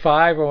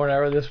 1955 or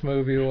whatever this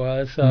movie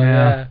was.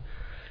 So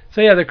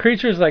So the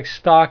creature's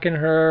stalking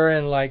her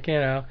and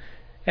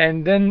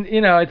and then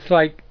it's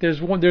like there's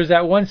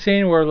that one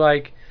scene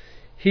where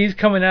he's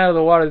coming out of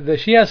the water.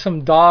 She has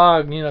some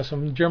dog,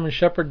 some German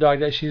Shepherd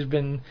dog that she's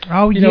been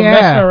messing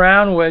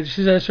around with.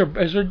 She's as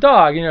her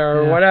dog,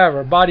 or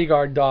whatever,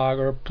 bodyguard dog,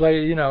 or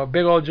a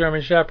big old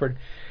German Shepherd.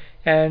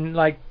 And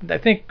I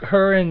think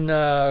her and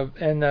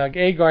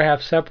Agar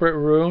have separate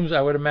rooms.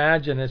 I would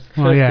imagine it's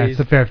the 50s. Oh yeah, it's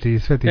the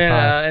 50s, 55.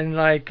 Yeah, and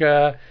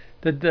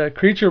the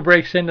creature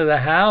breaks into the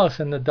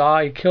house and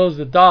he kills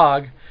the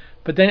dog.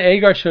 But then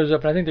Agar shows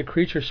up, and I think the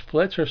creature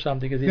splits or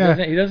something because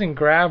he doesn't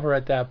grab her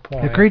at that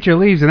point. The creature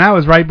leaves, and that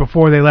was right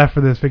before they left for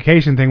this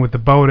vacation thing with the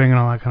boating and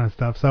all that kind of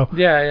stuff. So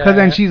because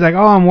then she's like,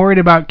 "Oh, I'm worried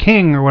about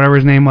King or whatever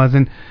his name was,"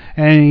 and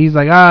he's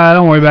like,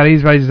 don't worry about it.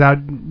 He's probably just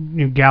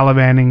out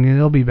gallivanting.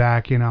 He'll be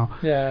back,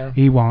 Yeah.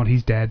 He won't.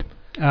 He's dead.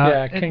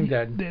 King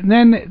dead. And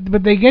then,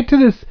 but they get to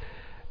this.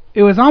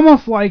 It was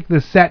almost like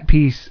the set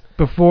piece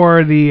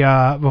before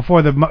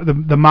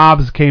the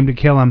mobs came to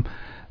kill him.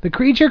 The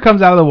creature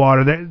comes out of the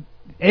water.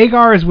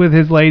 Agar is with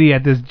his lady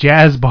at this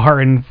jazz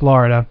bar in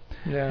Florida,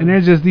 and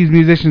there's just these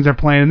musicians are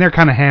playing, and they're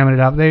kind of hamming it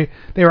up. They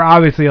were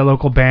obviously a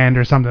local band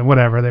or something,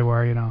 whatever they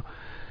were, and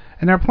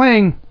they're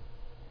playing.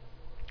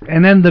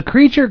 And then the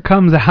creature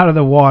comes out of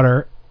the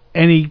water,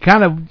 and he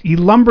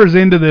lumbers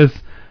into this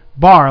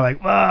bar and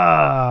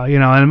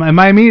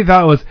my immediate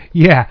thought was,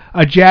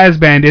 a jazz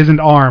band isn't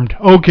armed,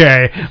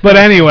 okay, but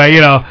anyway,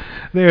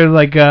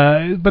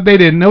 they're but they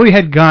didn't. Nobody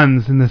had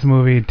guns in this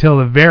movie until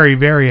the very,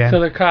 very end. So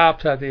the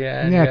cops at the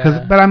end.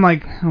 But I'm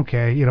like,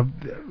 okay,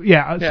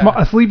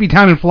 a sleepy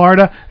town in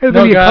Florida. There's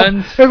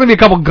gonna be a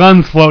couple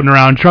guns floating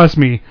around. Trust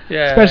me.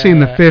 Especially in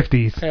the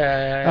 50s.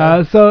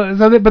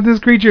 But this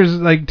creature's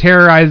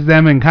terrorizes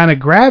them and kind of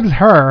grabs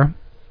her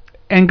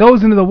and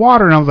goes into the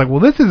water. And I was like, well,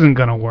 this isn't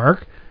gonna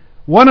work.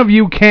 One of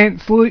you can't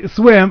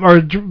swim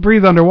or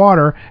breathe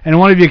underwater, and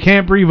one of you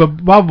can't breathe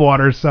above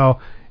water.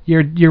 So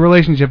your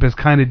relationship is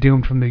kind of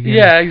doomed from the beginning.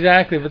 Yeah,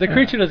 exactly. But the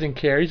creature doesn't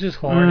care. He's just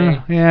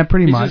horny.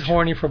 Pretty much. He's just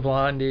horny for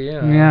Blondie.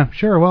 Yeah,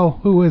 sure. Well,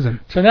 who isn't?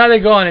 So now they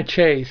go on a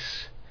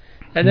chase.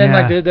 And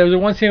then there was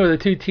one scene where the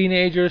two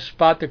teenagers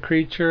spot the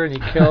creature and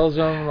he kills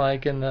them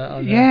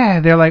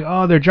they're like,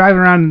 oh, they're driving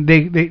around.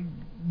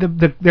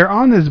 They're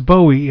on this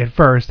buoy at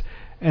first,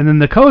 and then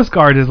the Coast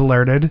Guard is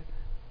alerted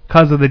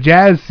because of the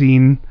jazz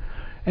scene.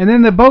 And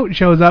then the boat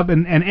shows up,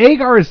 and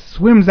Agar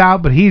swims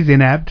out, but he's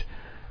inept.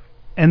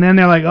 And then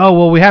they're like, oh,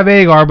 well, we have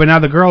Agar, but now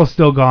the girl's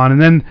still gone.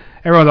 And then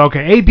everyone's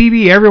okay,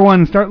 APB,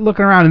 everyone start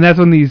looking around. And that's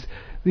when these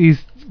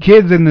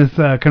kids in this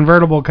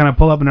convertible kind of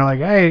pull up, and they're like,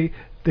 hey,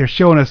 they're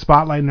showing a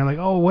spotlight, and they're like,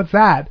 oh, what's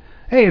that?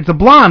 Hey, it's a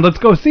blonde, let's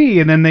go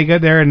see. And then they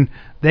get there, and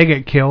they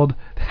get killed.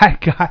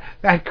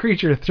 That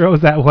creature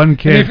throws that one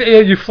kid.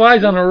 And he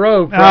flies on a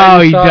rope. Right?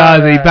 Oh, he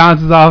does. He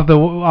bounces off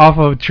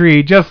of a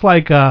tree, just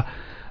like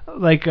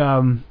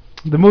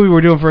the movie we're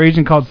doing for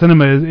Agent Called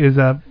Cinema is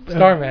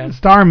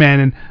Starman,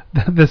 and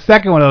the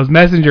second one, was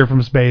Messenger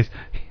from Space.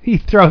 He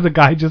throws a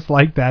guy just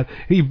like that.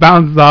 He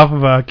bounces off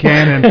of a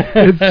cannon.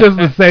 It's just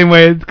the same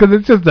way, because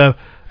it's just a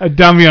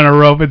dummy on a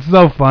rope. It's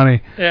so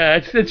funny. Yeah,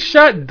 it's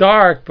shot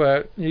dark,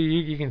 but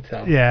you can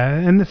tell. Yeah,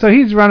 and so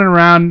he's running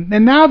around,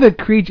 and now the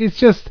creature, it's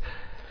just...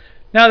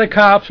 Now the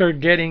cops are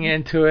getting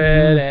into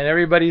it, and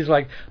everybody's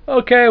like,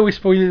 okay,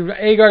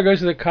 Agar goes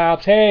to the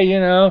cops, hey,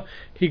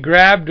 he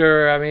grabbed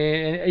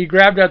her. He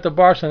grabbed her at the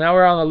bar, so now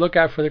we're on the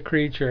lookout for the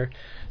creature.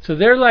 So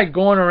they're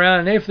going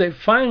around, and they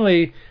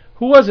finally,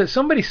 who was it?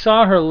 Somebody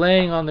saw her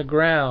laying on the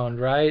ground,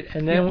 right?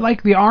 And then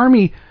the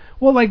army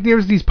well, like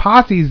there's these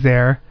posses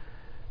there,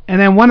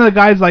 and then one of the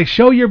guys like,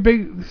 put your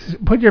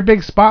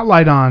big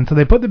spotlight on. So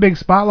they put the big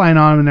spotlight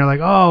on, and they're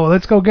like, oh,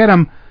 let's go get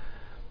him.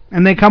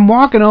 And they come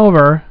walking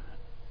over,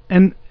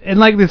 and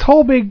like this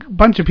whole big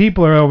bunch of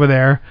people are over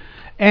there,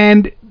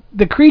 and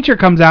the creature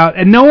comes out,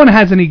 and no one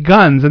has any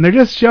guns, and they're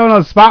just showing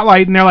a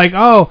spotlight, and they're like,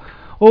 oh,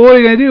 well, what are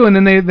you gonna do? And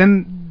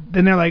then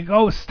they're like,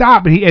 oh,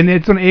 stop, and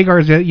it's when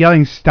Agar's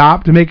yelling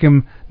stop to make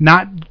him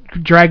not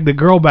drag the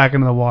girl back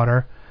into the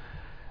water,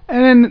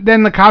 and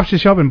then the cops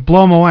just show up and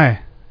blow him away.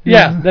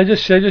 Yeah, they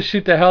just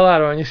shoot the hell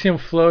out of him, and you see him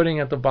floating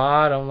at the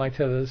bottom, like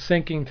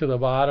sinking to the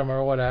bottom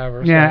or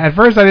whatever. Yeah, so. At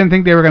first I didn't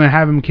think they were gonna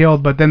have him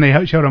killed, but then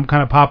they showed him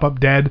kind of pop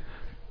up dead.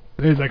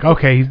 It was like,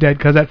 okay, he's dead,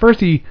 because at first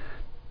he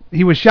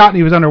was shot and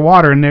he was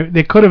underwater, and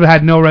they could have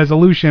had no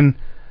resolution.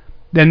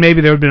 Then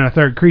maybe there would have been a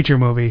third Creature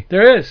movie.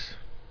 There is.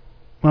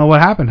 Well,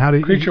 what happened? How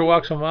did Creature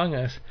Walks Among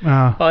Us?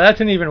 Oh,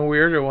 that's an even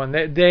weirder one.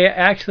 They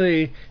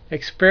actually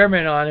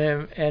experiment on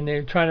him, and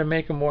they're trying to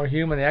make him more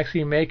human. They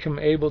actually make him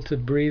able to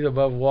breathe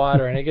above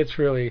water, and it gets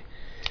really...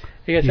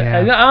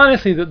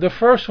 Honestly, the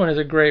first one is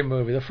a great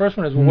movie. The first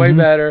one is way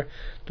better.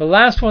 The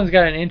last one's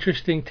got an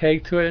interesting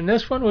take to it, and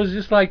this one was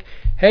just like,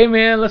 hey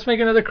man, let's make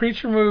another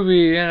Creature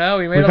movie. You know,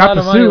 we made a lot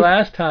of money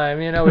last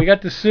time. You know, we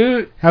got the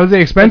suit. That was the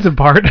expensive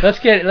part. Let's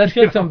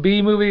get some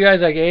B movie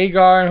guys like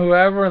Agar and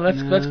whoever,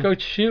 and let's go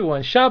shoot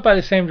one. Shot by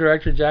the same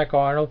director, Jack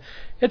Arnold.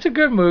 It's a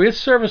good movie. It's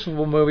a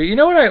serviceable movie. You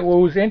know what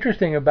was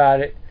interesting about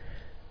it?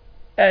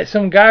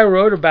 Some guy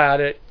wrote about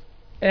it,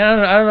 and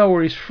I don't know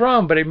where he's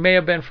from, but it may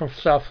have been from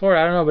South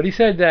Florida. I don't know, but he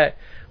said that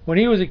when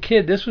he was a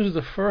kid, this was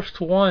the first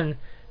one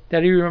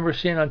that he remembers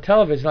seeing on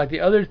television. Like the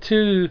other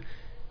two,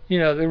 you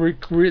know, the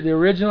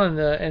original and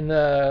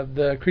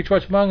the Creature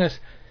Walks Among Us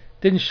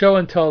didn't show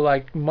until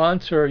like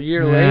months or a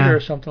year later or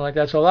something like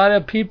that. So a lot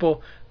of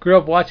people grew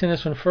up watching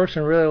this one first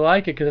and really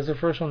like it because it's the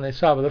first one they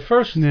saw. But the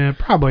first,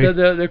 probably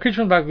the Creature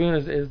from the Black Lagoon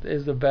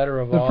is the better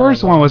of all. The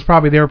first one was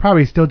probably, they were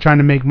probably still trying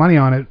to make money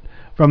on it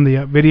from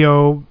the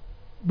video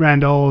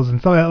rentals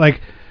and stuff like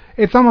that.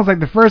 It's almost like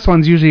the first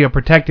one's usually a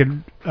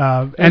protected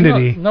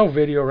entity. No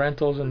video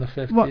rentals in the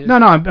 50s. Well, no,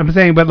 I'm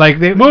saying, but like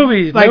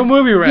movies, like, no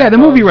movie rentals. Yeah, the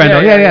movie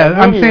rental. Yeah.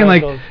 I'm saying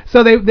rentals. Like,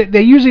 so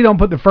they usually don't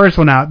put the first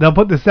one out. They'll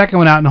put the second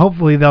one out, and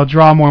hopefully they'll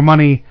draw more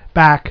money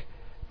back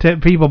to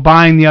people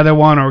buying the other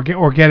one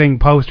or getting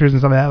posters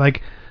and stuff like that.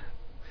 Like,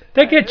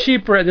 they get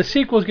cheaper. The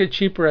sequels get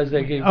cheaper as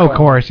they get. Of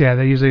course, yeah.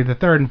 They usually, the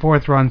third and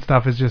fourth run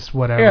stuff is just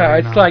whatever. Yeah,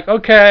 it's like,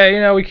 okay, you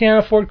know, we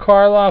can't afford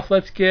Karloff.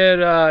 Let's get,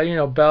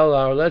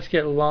 Bella, or let's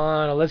get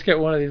Lon, or let's get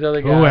one of these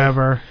other guys.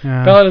 Whoever.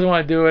 Yeah. Bella doesn't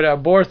want to do it.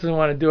 Boris doesn't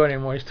want to do it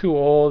anymore. He's too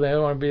old. They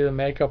don't want to be the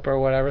makeup or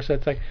whatever. So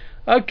it's like,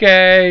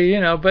 okay, you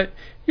know. But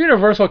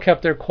Universal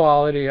kept their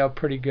quality up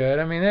pretty good.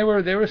 I mean, they were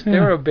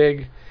a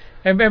big,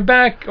 and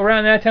back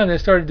around that time they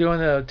started doing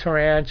the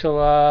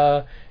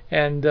Tarantula.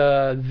 And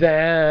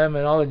them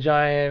and all the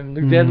giant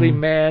deadly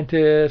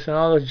mantis and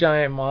all those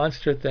giant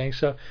monster things.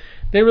 So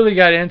they really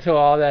got into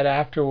all that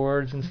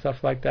afterwards and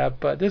stuff like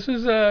that. But this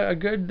is a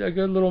good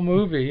little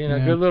movie, you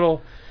know, good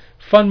little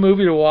fun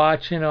movie to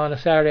watch, you know, on a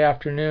Saturday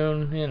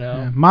afternoon, you know.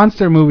 Yeah.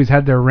 Monster movies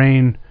had their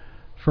reign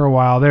for a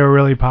while. They were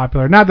really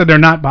popular. Not that they're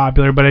not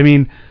popular, but I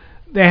mean,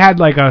 they had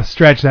like a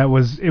stretch that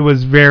was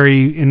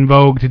very in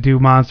vogue to do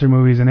monster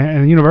movies,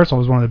 and Universal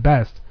was one of the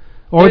best,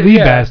 or the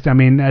best. I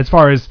mean, as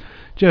far as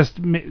just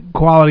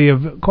quality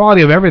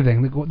of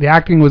everything. The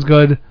acting was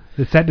good.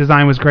 The set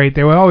design was great.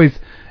 They were always,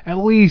 at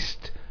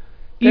least,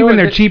 even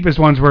their cheapest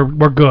ones were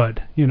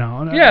good. You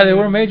know. Yeah, they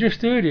were a major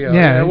studio.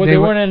 Yeah, they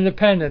weren't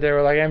independent. They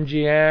were like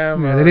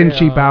MGM. Yeah, they didn't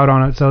cheap out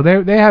on it. So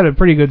they had a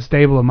pretty good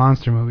stable of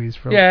monster movies.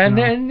 And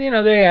then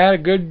they had a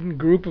good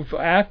group of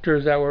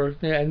actors that were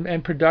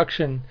and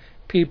production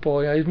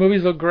people. You know, these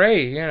movies look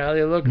great. You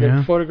know,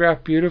 they're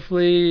photographed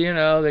beautifully. You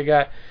know, they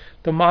got.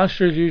 The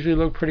monsters usually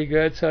look pretty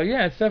good, so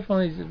yeah, it's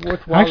definitely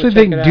worthwhile. I actually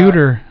think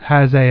Duder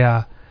has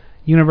a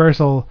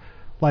Universal,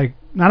 like,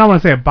 I don't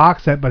want to say a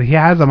box set, but he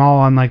has them all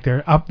on like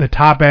their the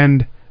top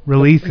end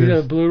releases.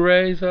 The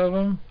Blu-rays of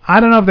them. I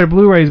don't know if they're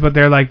Blu-rays, but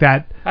they're like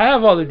that. I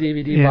have all the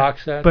DVD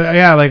box sets. But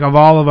yeah, like of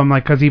all of them,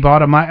 like because he bought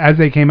them as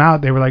they came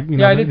out, they were like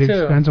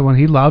the expensive one.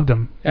 He loved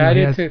them. Yeah, I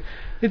did too.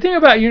 The thing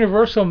about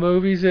Universal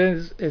movies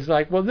is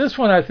like, well, this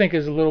one I think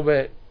is a little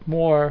bit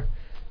more.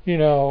 You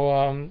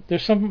know,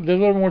 there's a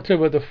little more to it,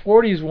 but the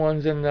 40s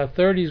ones and the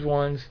 30s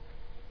ones,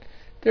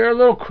 they're a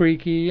little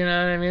creaky, you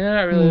know what I mean? They're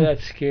not really that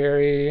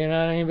scary, you know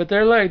what I mean? But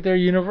they're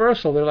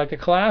Universal. They're like the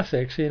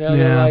classics, you know? Yeah.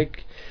 They're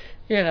like,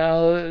 you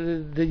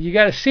know, you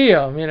got to see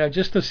them, you know,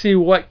 just to see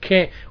what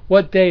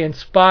they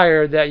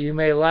inspired that you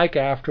may like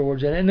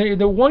afterwards. And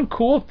the one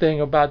cool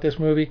thing about this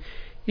movie,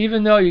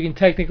 even though you can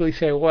technically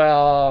say,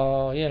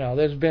 well, you know,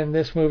 there's been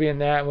this movie and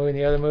that movie and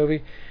the other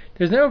movie,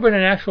 there's never been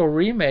an actual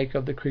remake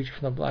of The Creature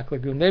from the Black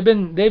Lagoon. They've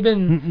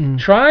been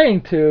trying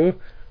to,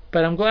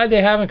 but I'm glad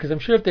they haven't, because I'm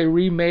sure if they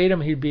remade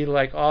him, he'd be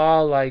like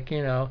all like,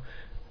 you know,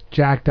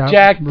 jacked up,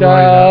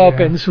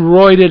 and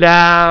roided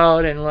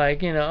out, and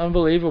like, you know,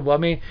 unbelievable. I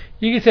mean,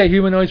 you could say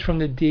Humanoids from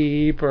the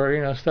Deep, or,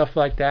 you know, stuff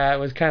like that. It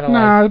was kind of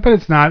no, but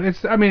it's not. It's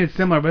it's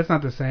similar, but it's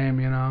not the same,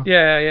 you know.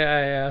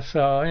 Yeah.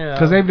 So, you know,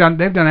 because they've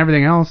done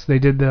everything else. They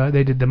did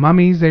the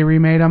Mummies. They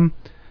remade them.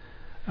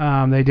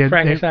 They did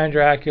Frankenstein,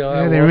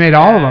 Dracula. Yeah, they remade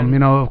all of them. You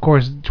know, of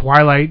course,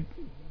 Twilight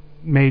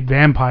made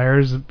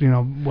vampires. You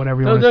know,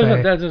 whatever you want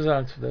to say.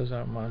 Those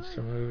aren't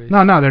monster movies.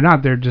 No, they're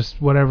not. They're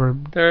just whatever.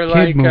 They're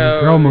kid like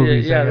girl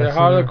movies. Yeah, they're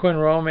Harlequin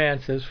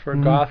romances for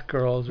goth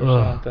girls or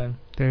something.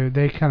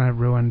 They kind of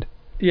ruined.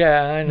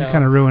 Yeah, I know. They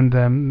kind of ruined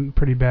them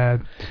pretty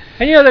bad.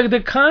 And you know, the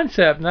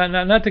concept,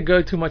 not to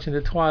go too much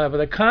into Twilight, but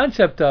the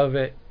concept of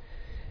it.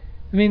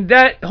 I mean,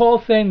 that whole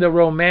thing, the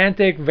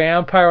romantic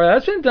vampire,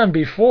 that's been done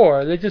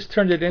before. They just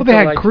turned it into.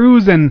 Well, they had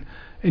Cruise and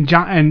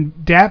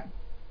Depp.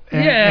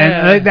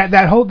 And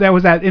that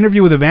was that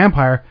interview with a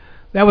vampire.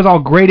 That was all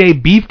grade A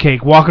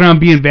beefcake, walking around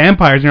being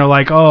vampires, and you're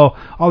like, oh,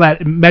 all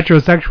that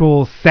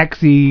metrosexual,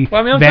 sexy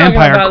I'm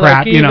vampire about,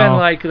 crap, like, you know. Even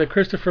like the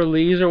Christopher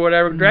Lees or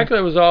whatever.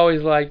 Dracula was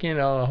always like, you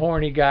know, a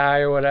horny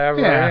guy or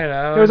whatever. Yeah, you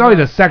know. there was always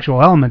a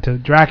sexual element to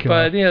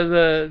Dracula. But you know,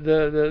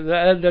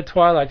 the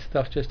Twilight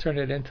stuff just turned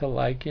it into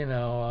like, you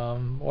know,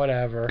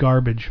 whatever.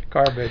 Garbage,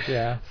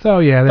 yeah. So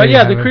yeah, but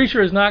yeah, the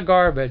creature is not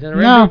garbage, and the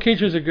Rainbow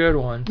Creature is a good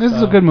one. This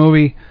is a good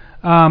movie.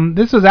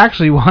 This was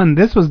actually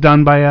This was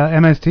done by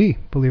MST,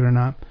 believe it or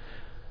not.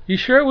 You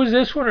sure it was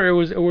this one, or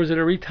was it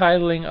a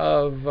retitling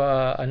of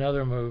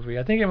another movie?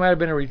 I think it might have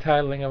been a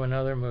retitling of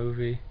another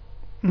movie.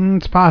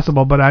 It's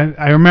possible, but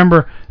I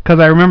remember,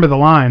 because I remember the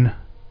line.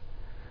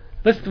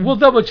 We'll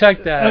double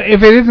check that.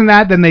 If it isn't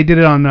that, then they did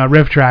it on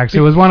Riff Tracks.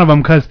 It was one of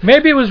them, because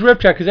maybe it was Riff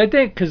Tracks,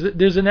 because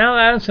there's an Al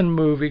Adamson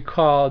movie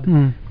called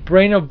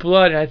Brain of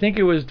Blood, and I think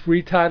it was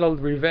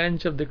retitled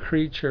Revenge of the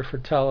Creature for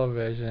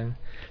television.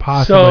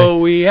 Possibly. So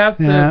we have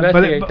to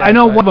investigate that. I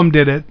know one of them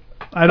did it.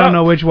 I don't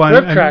know which one.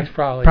 Riff Tracks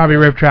probably. Probably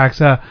Riff Tracks,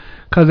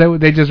 because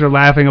they just were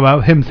laughing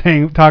about him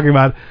talking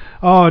about,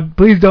 oh,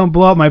 please don't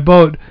blow up my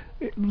boat.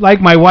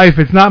 Like my wife,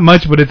 it's not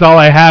much, but it's all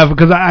I have.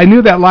 Because I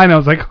knew that line, I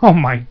was like, oh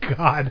my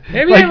god.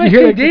 Maybe like,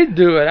 MST did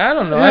do it. I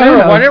don't know.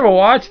 Yeah, I never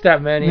watched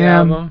that many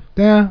of them.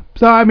 Yeah.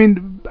 So I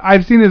mean,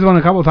 I've seen this one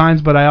a couple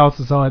times, but I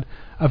also saw it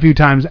a few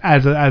times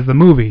as the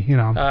movie. You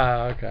know.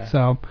 Okay. So,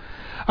 all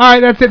right,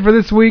 that's it for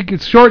this week.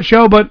 It's a short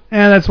show, but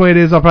that's the way it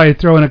is. I'll probably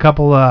throw in a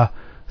couple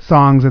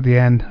songs at the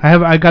end.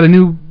 I got a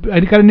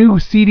new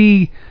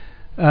CD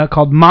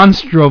called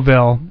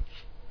Monstroville.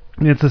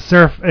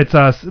 It's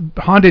a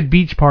haunted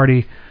beach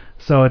party.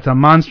 So it's a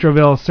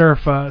Monstroville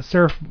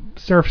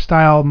surf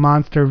style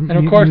monster. And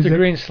of course music. The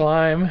green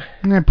slime.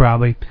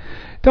 Probably.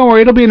 Don't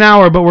worry, it'll be an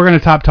hour, but we're going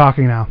to stop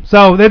talking now.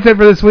 So that's it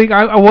for this week.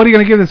 What are you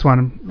going to give this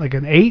one? Like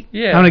an 8?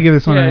 Yeah. I'm going to give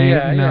this one an 8.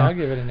 Yeah, I'll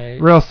give it an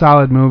 8. Real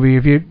solid movie.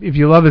 If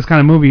you love this kind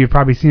of movie, you've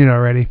probably seen it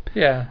already.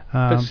 Yeah.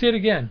 But see it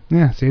again.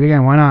 Yeah, see it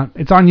again. Why not?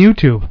 It's on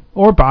YouTube.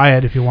 Or buy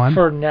it if you want.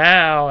 For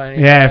now.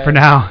 Anyway. Yeah, for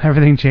now.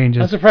 Everything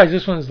changes. I'm surprised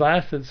this one's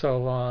lasted so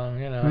long,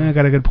 you know. I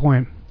got a good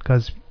point.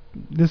 Because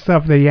this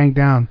stuff they yanked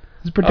down.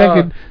 It's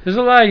protected. There's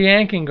a lot of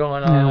yanking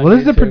going on. Yeah, well,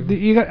 this is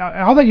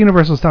all that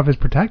Universal stuff is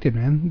protected,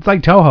 man. It's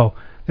like Toho.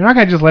 They're not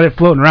going to just let it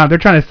float around. They're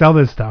trying to sell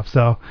this stuff.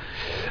 So, all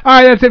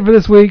right, that's it for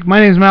this week. My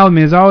name's Mal, with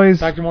me as always.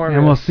 Dr. Morgan.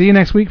 And we'll see you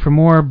next week for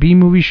more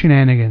B-movie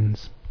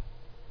shenanigans.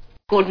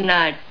 Good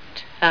night,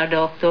 Herr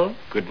Doctor.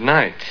 Good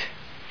night,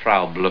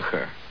 Frau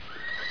Blucher.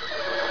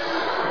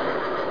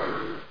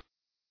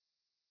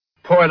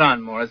 Pour it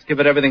on, Morris. Give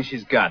it everything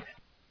she's got.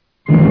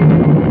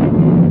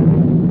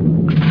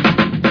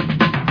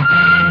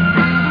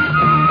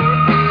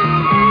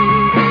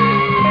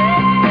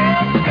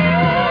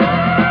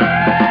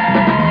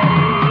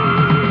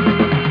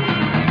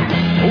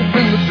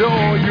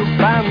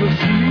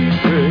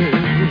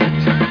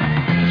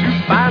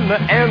 The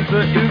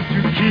answer is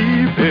to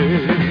keep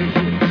it.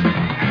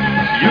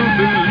 You'll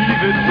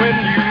believe it when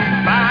you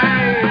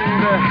find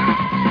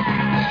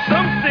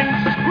something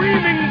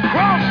screaming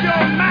across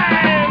your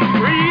mind.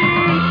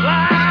 Green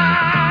slime.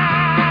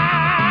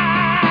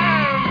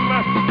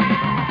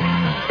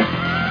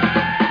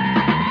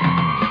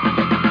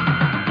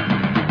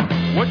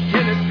 What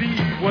can it be?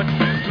 What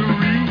is the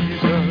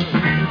reason?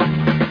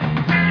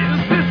 Is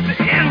this the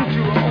end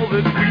to all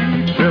that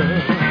we've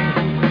done?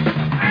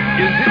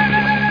 Is it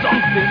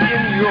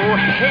in your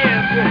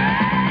head?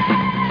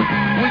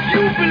 Will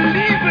you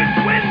believe it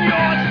when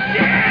you're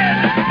dead?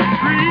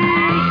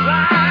 Green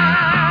slime,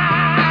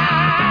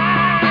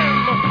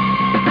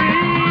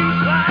 green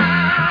slime.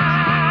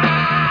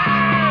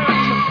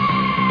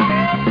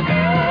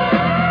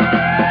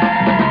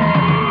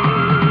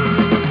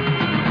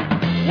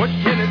 What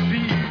can it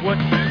be? What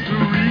is the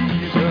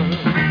reason?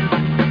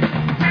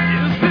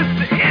 Is this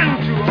the end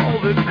to all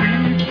that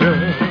we've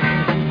done?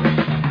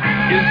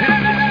 Is it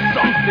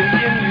something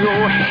in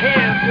your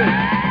head?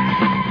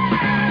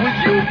 Will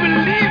you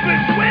believe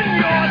it when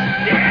you're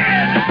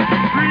dead?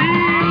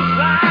 Green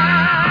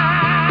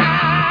slime,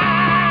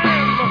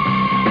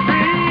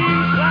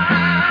 green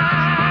slime,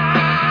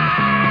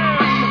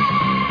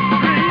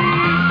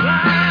 green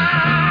slime.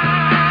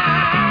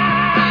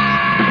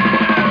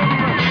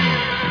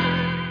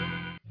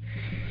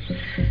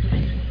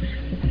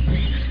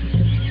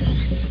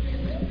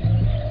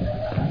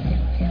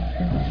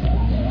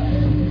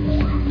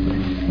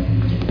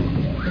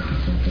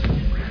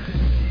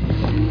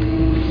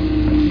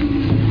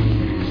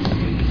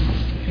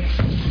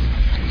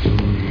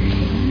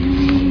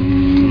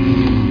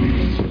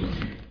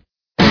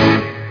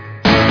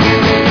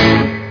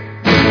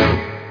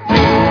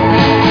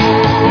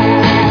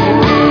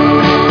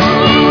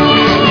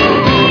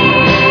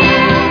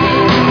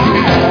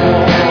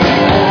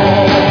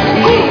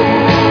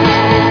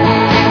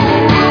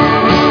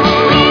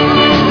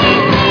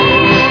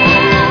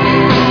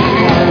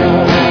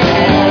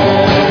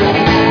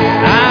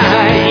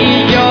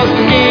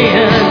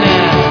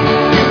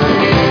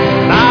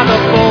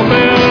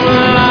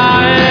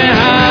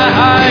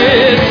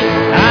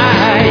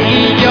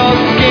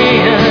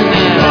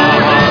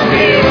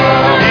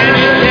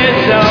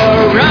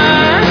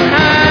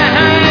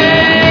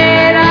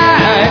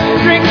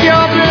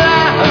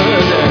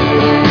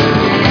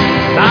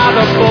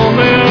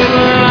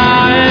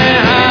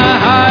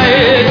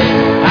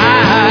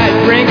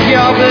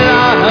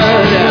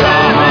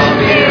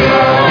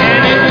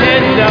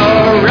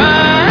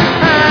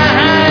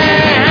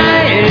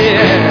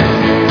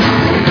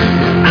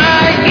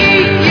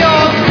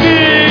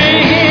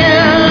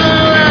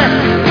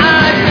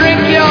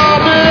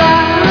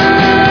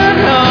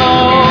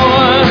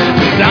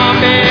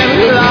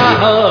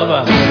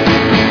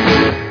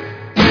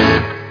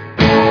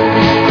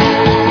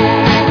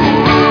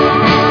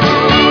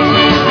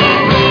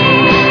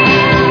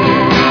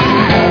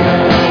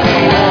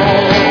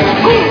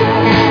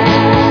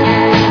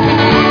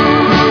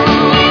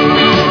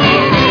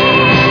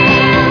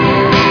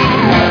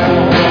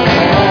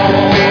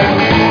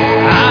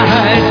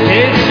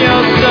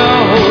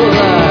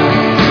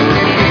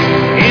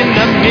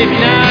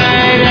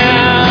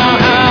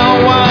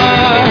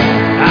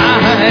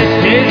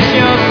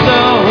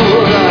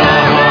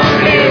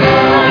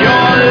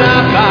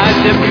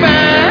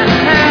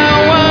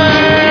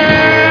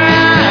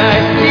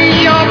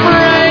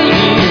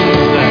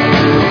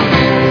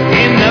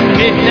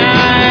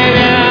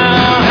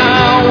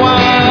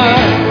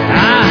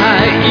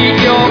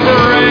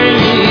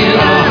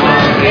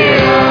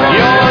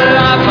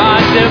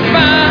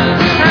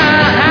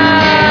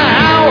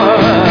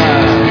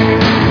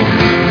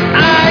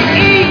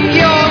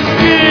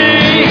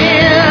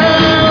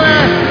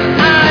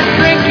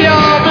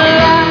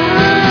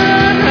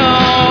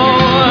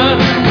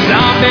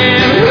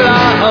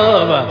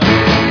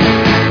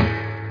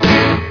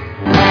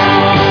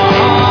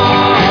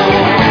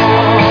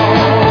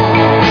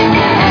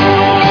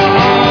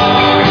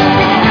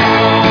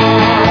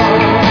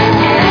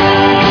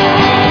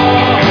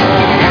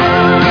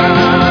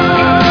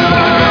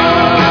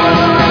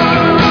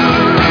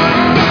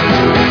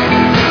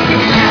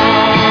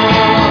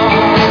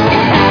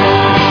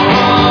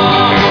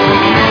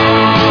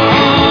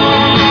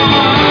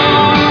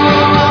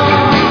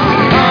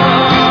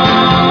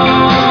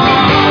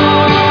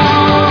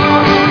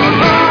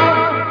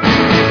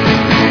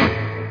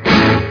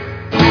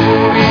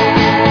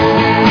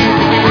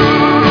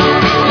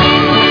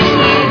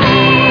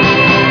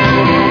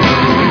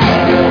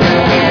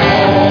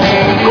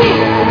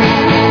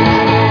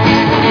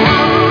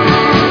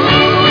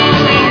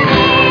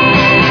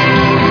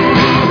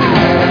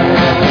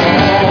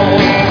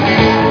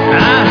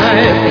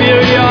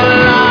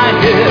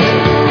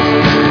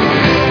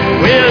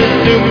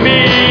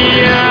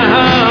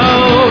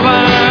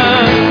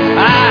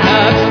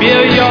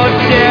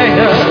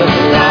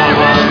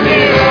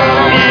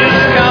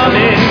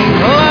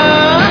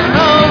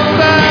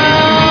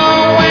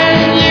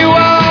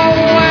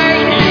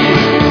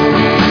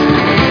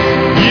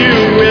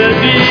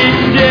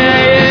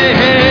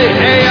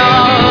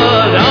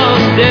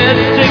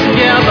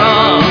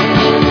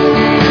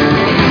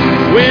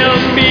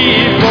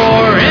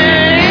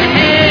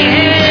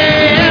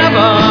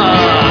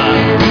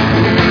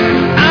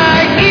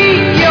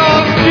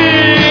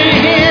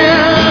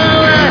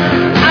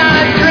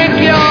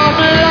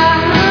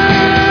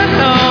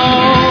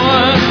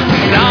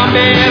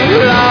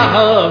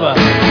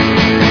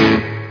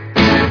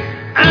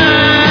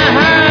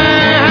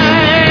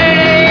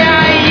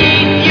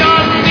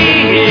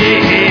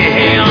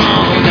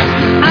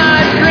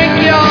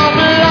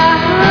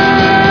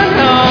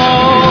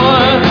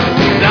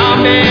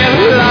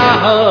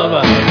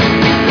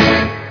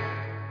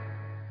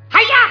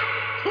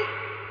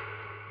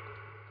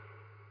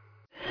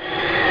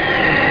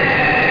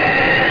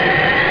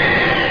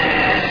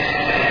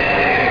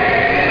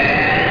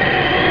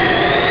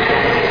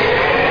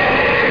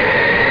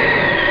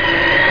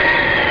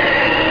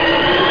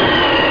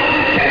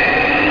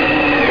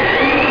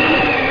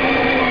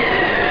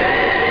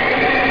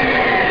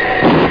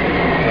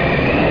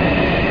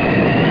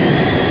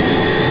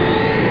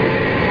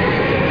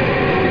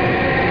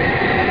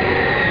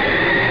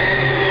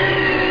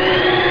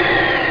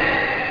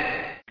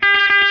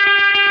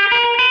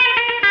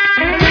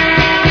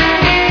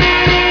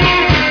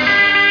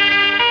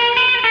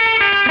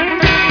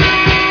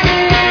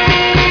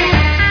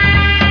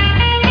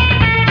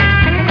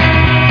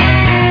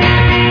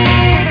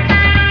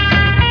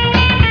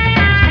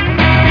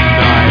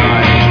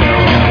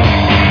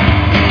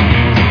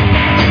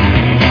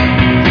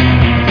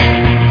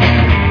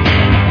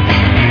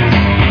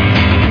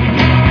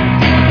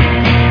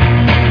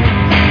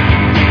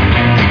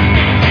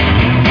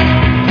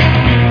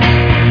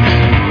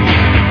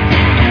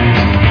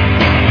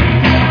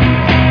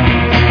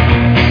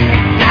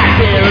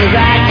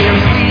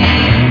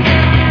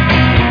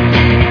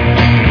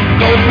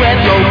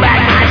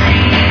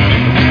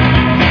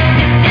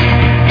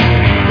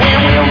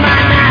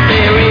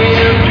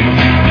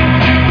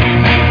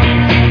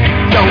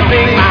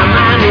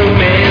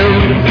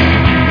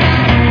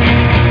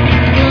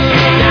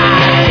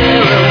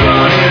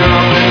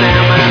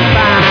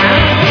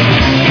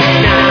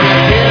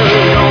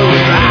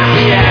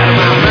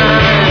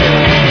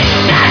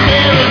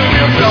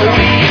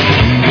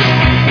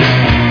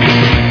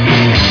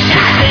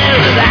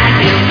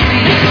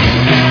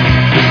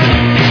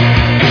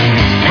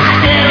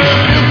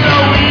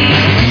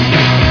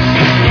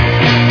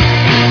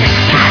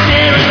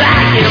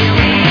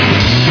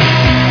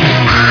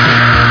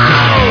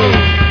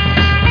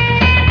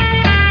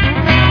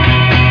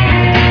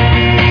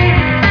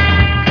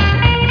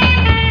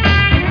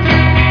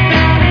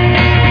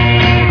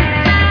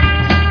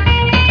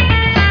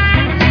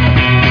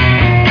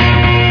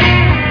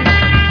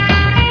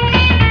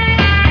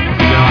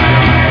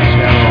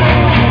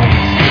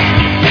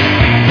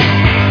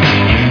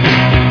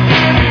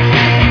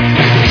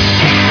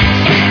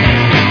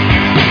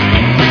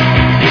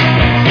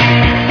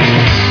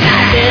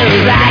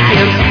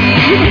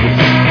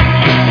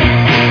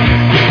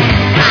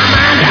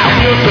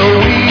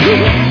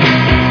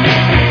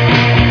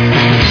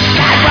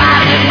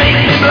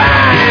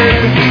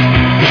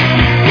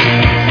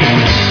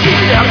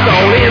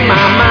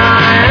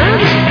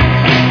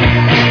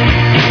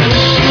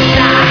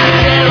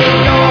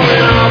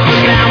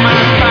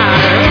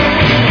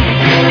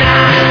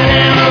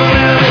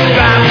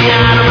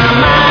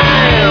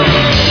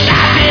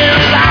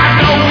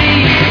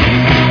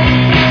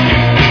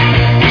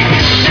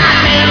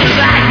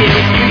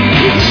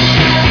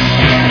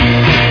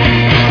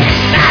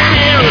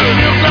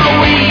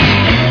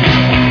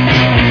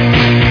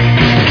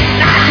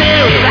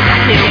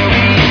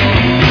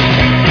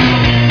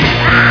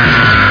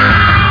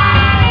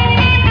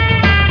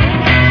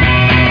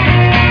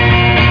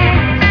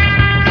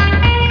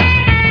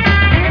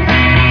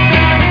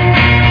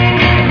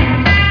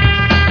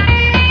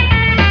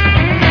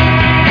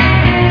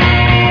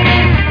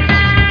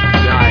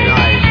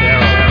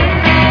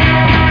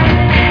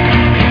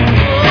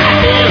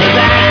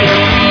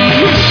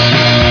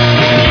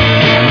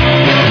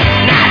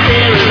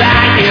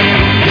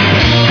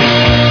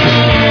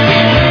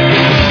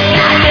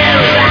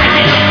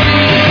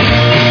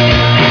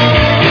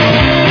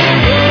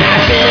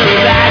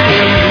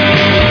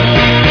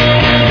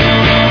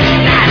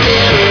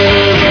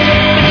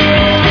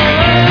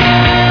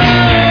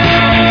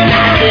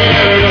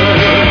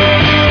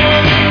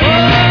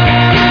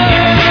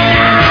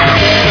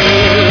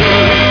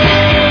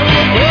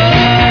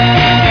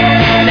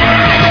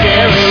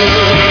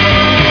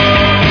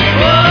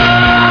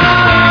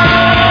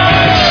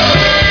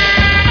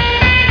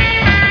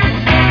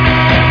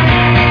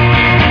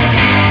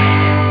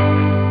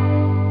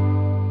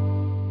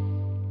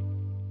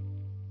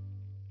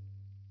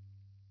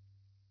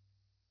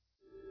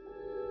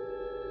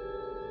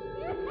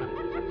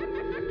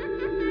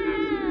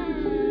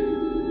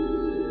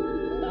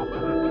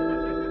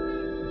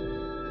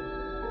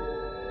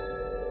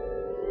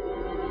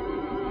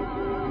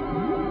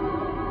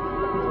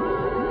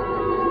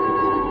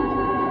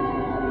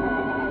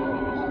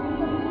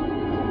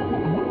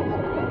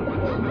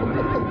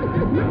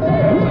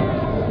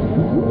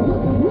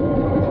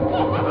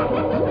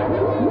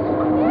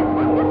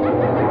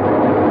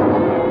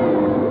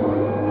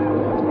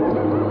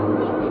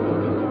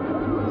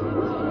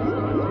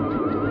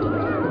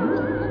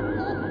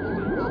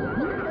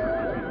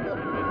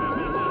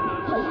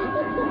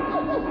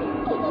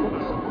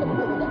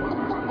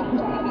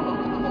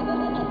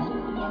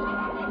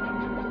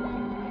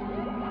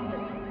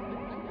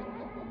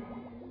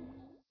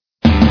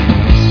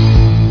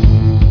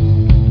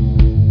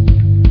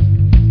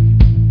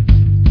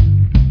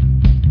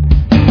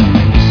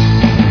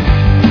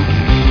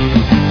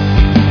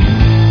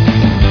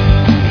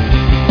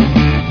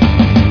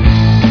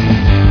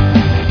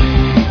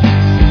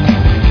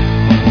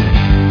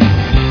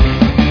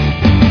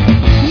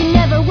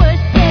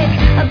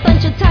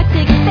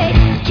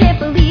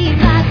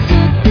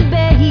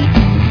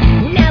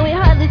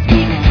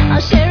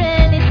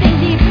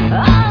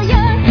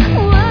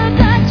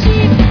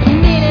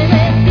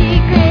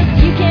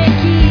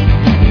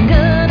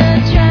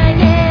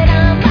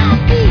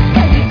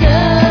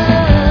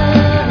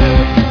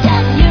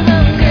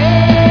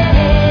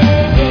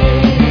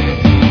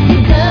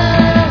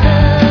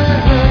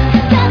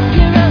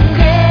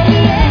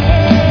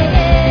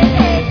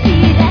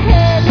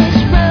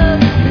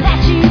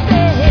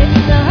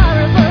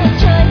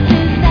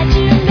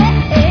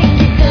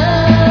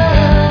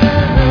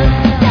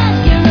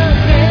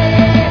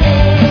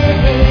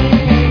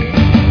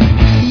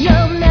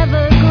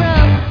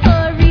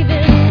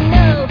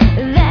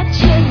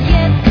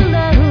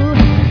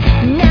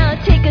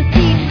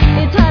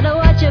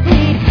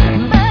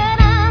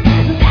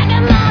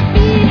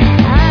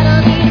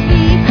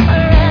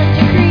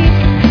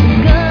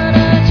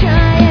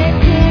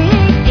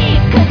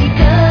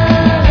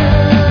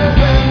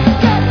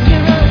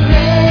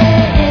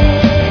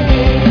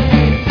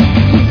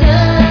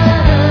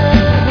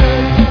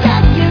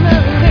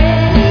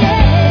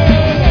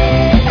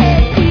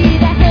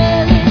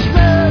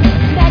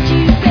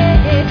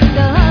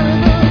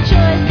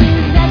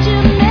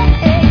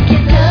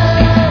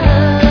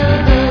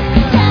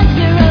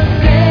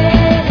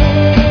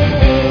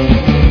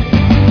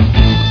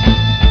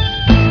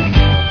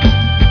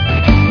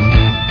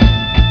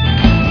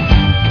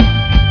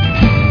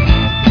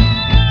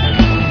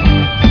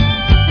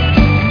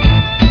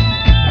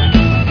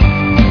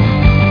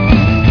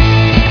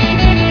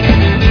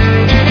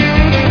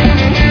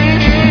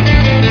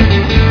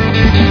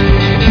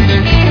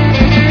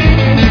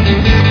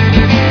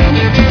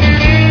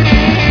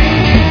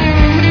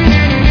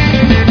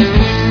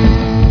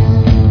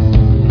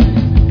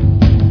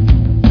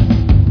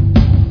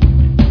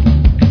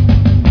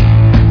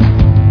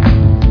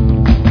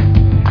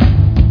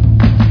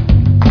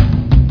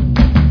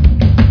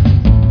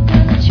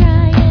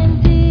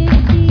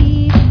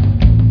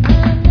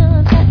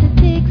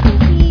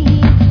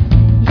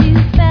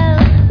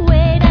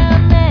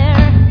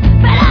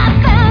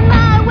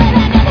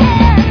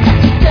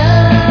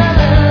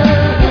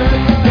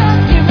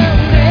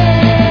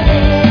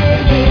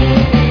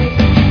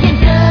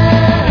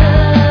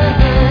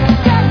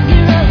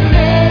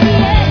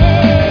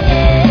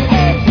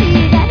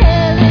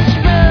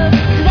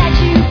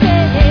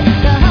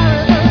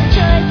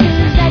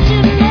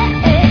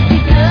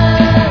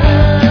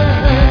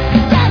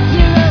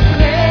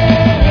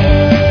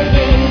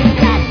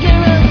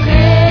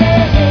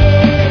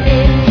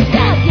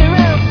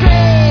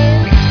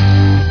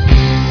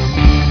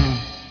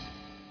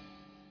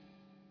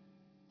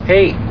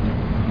 Hey,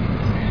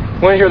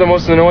 want to hear the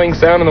most annoying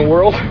sound in the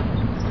world?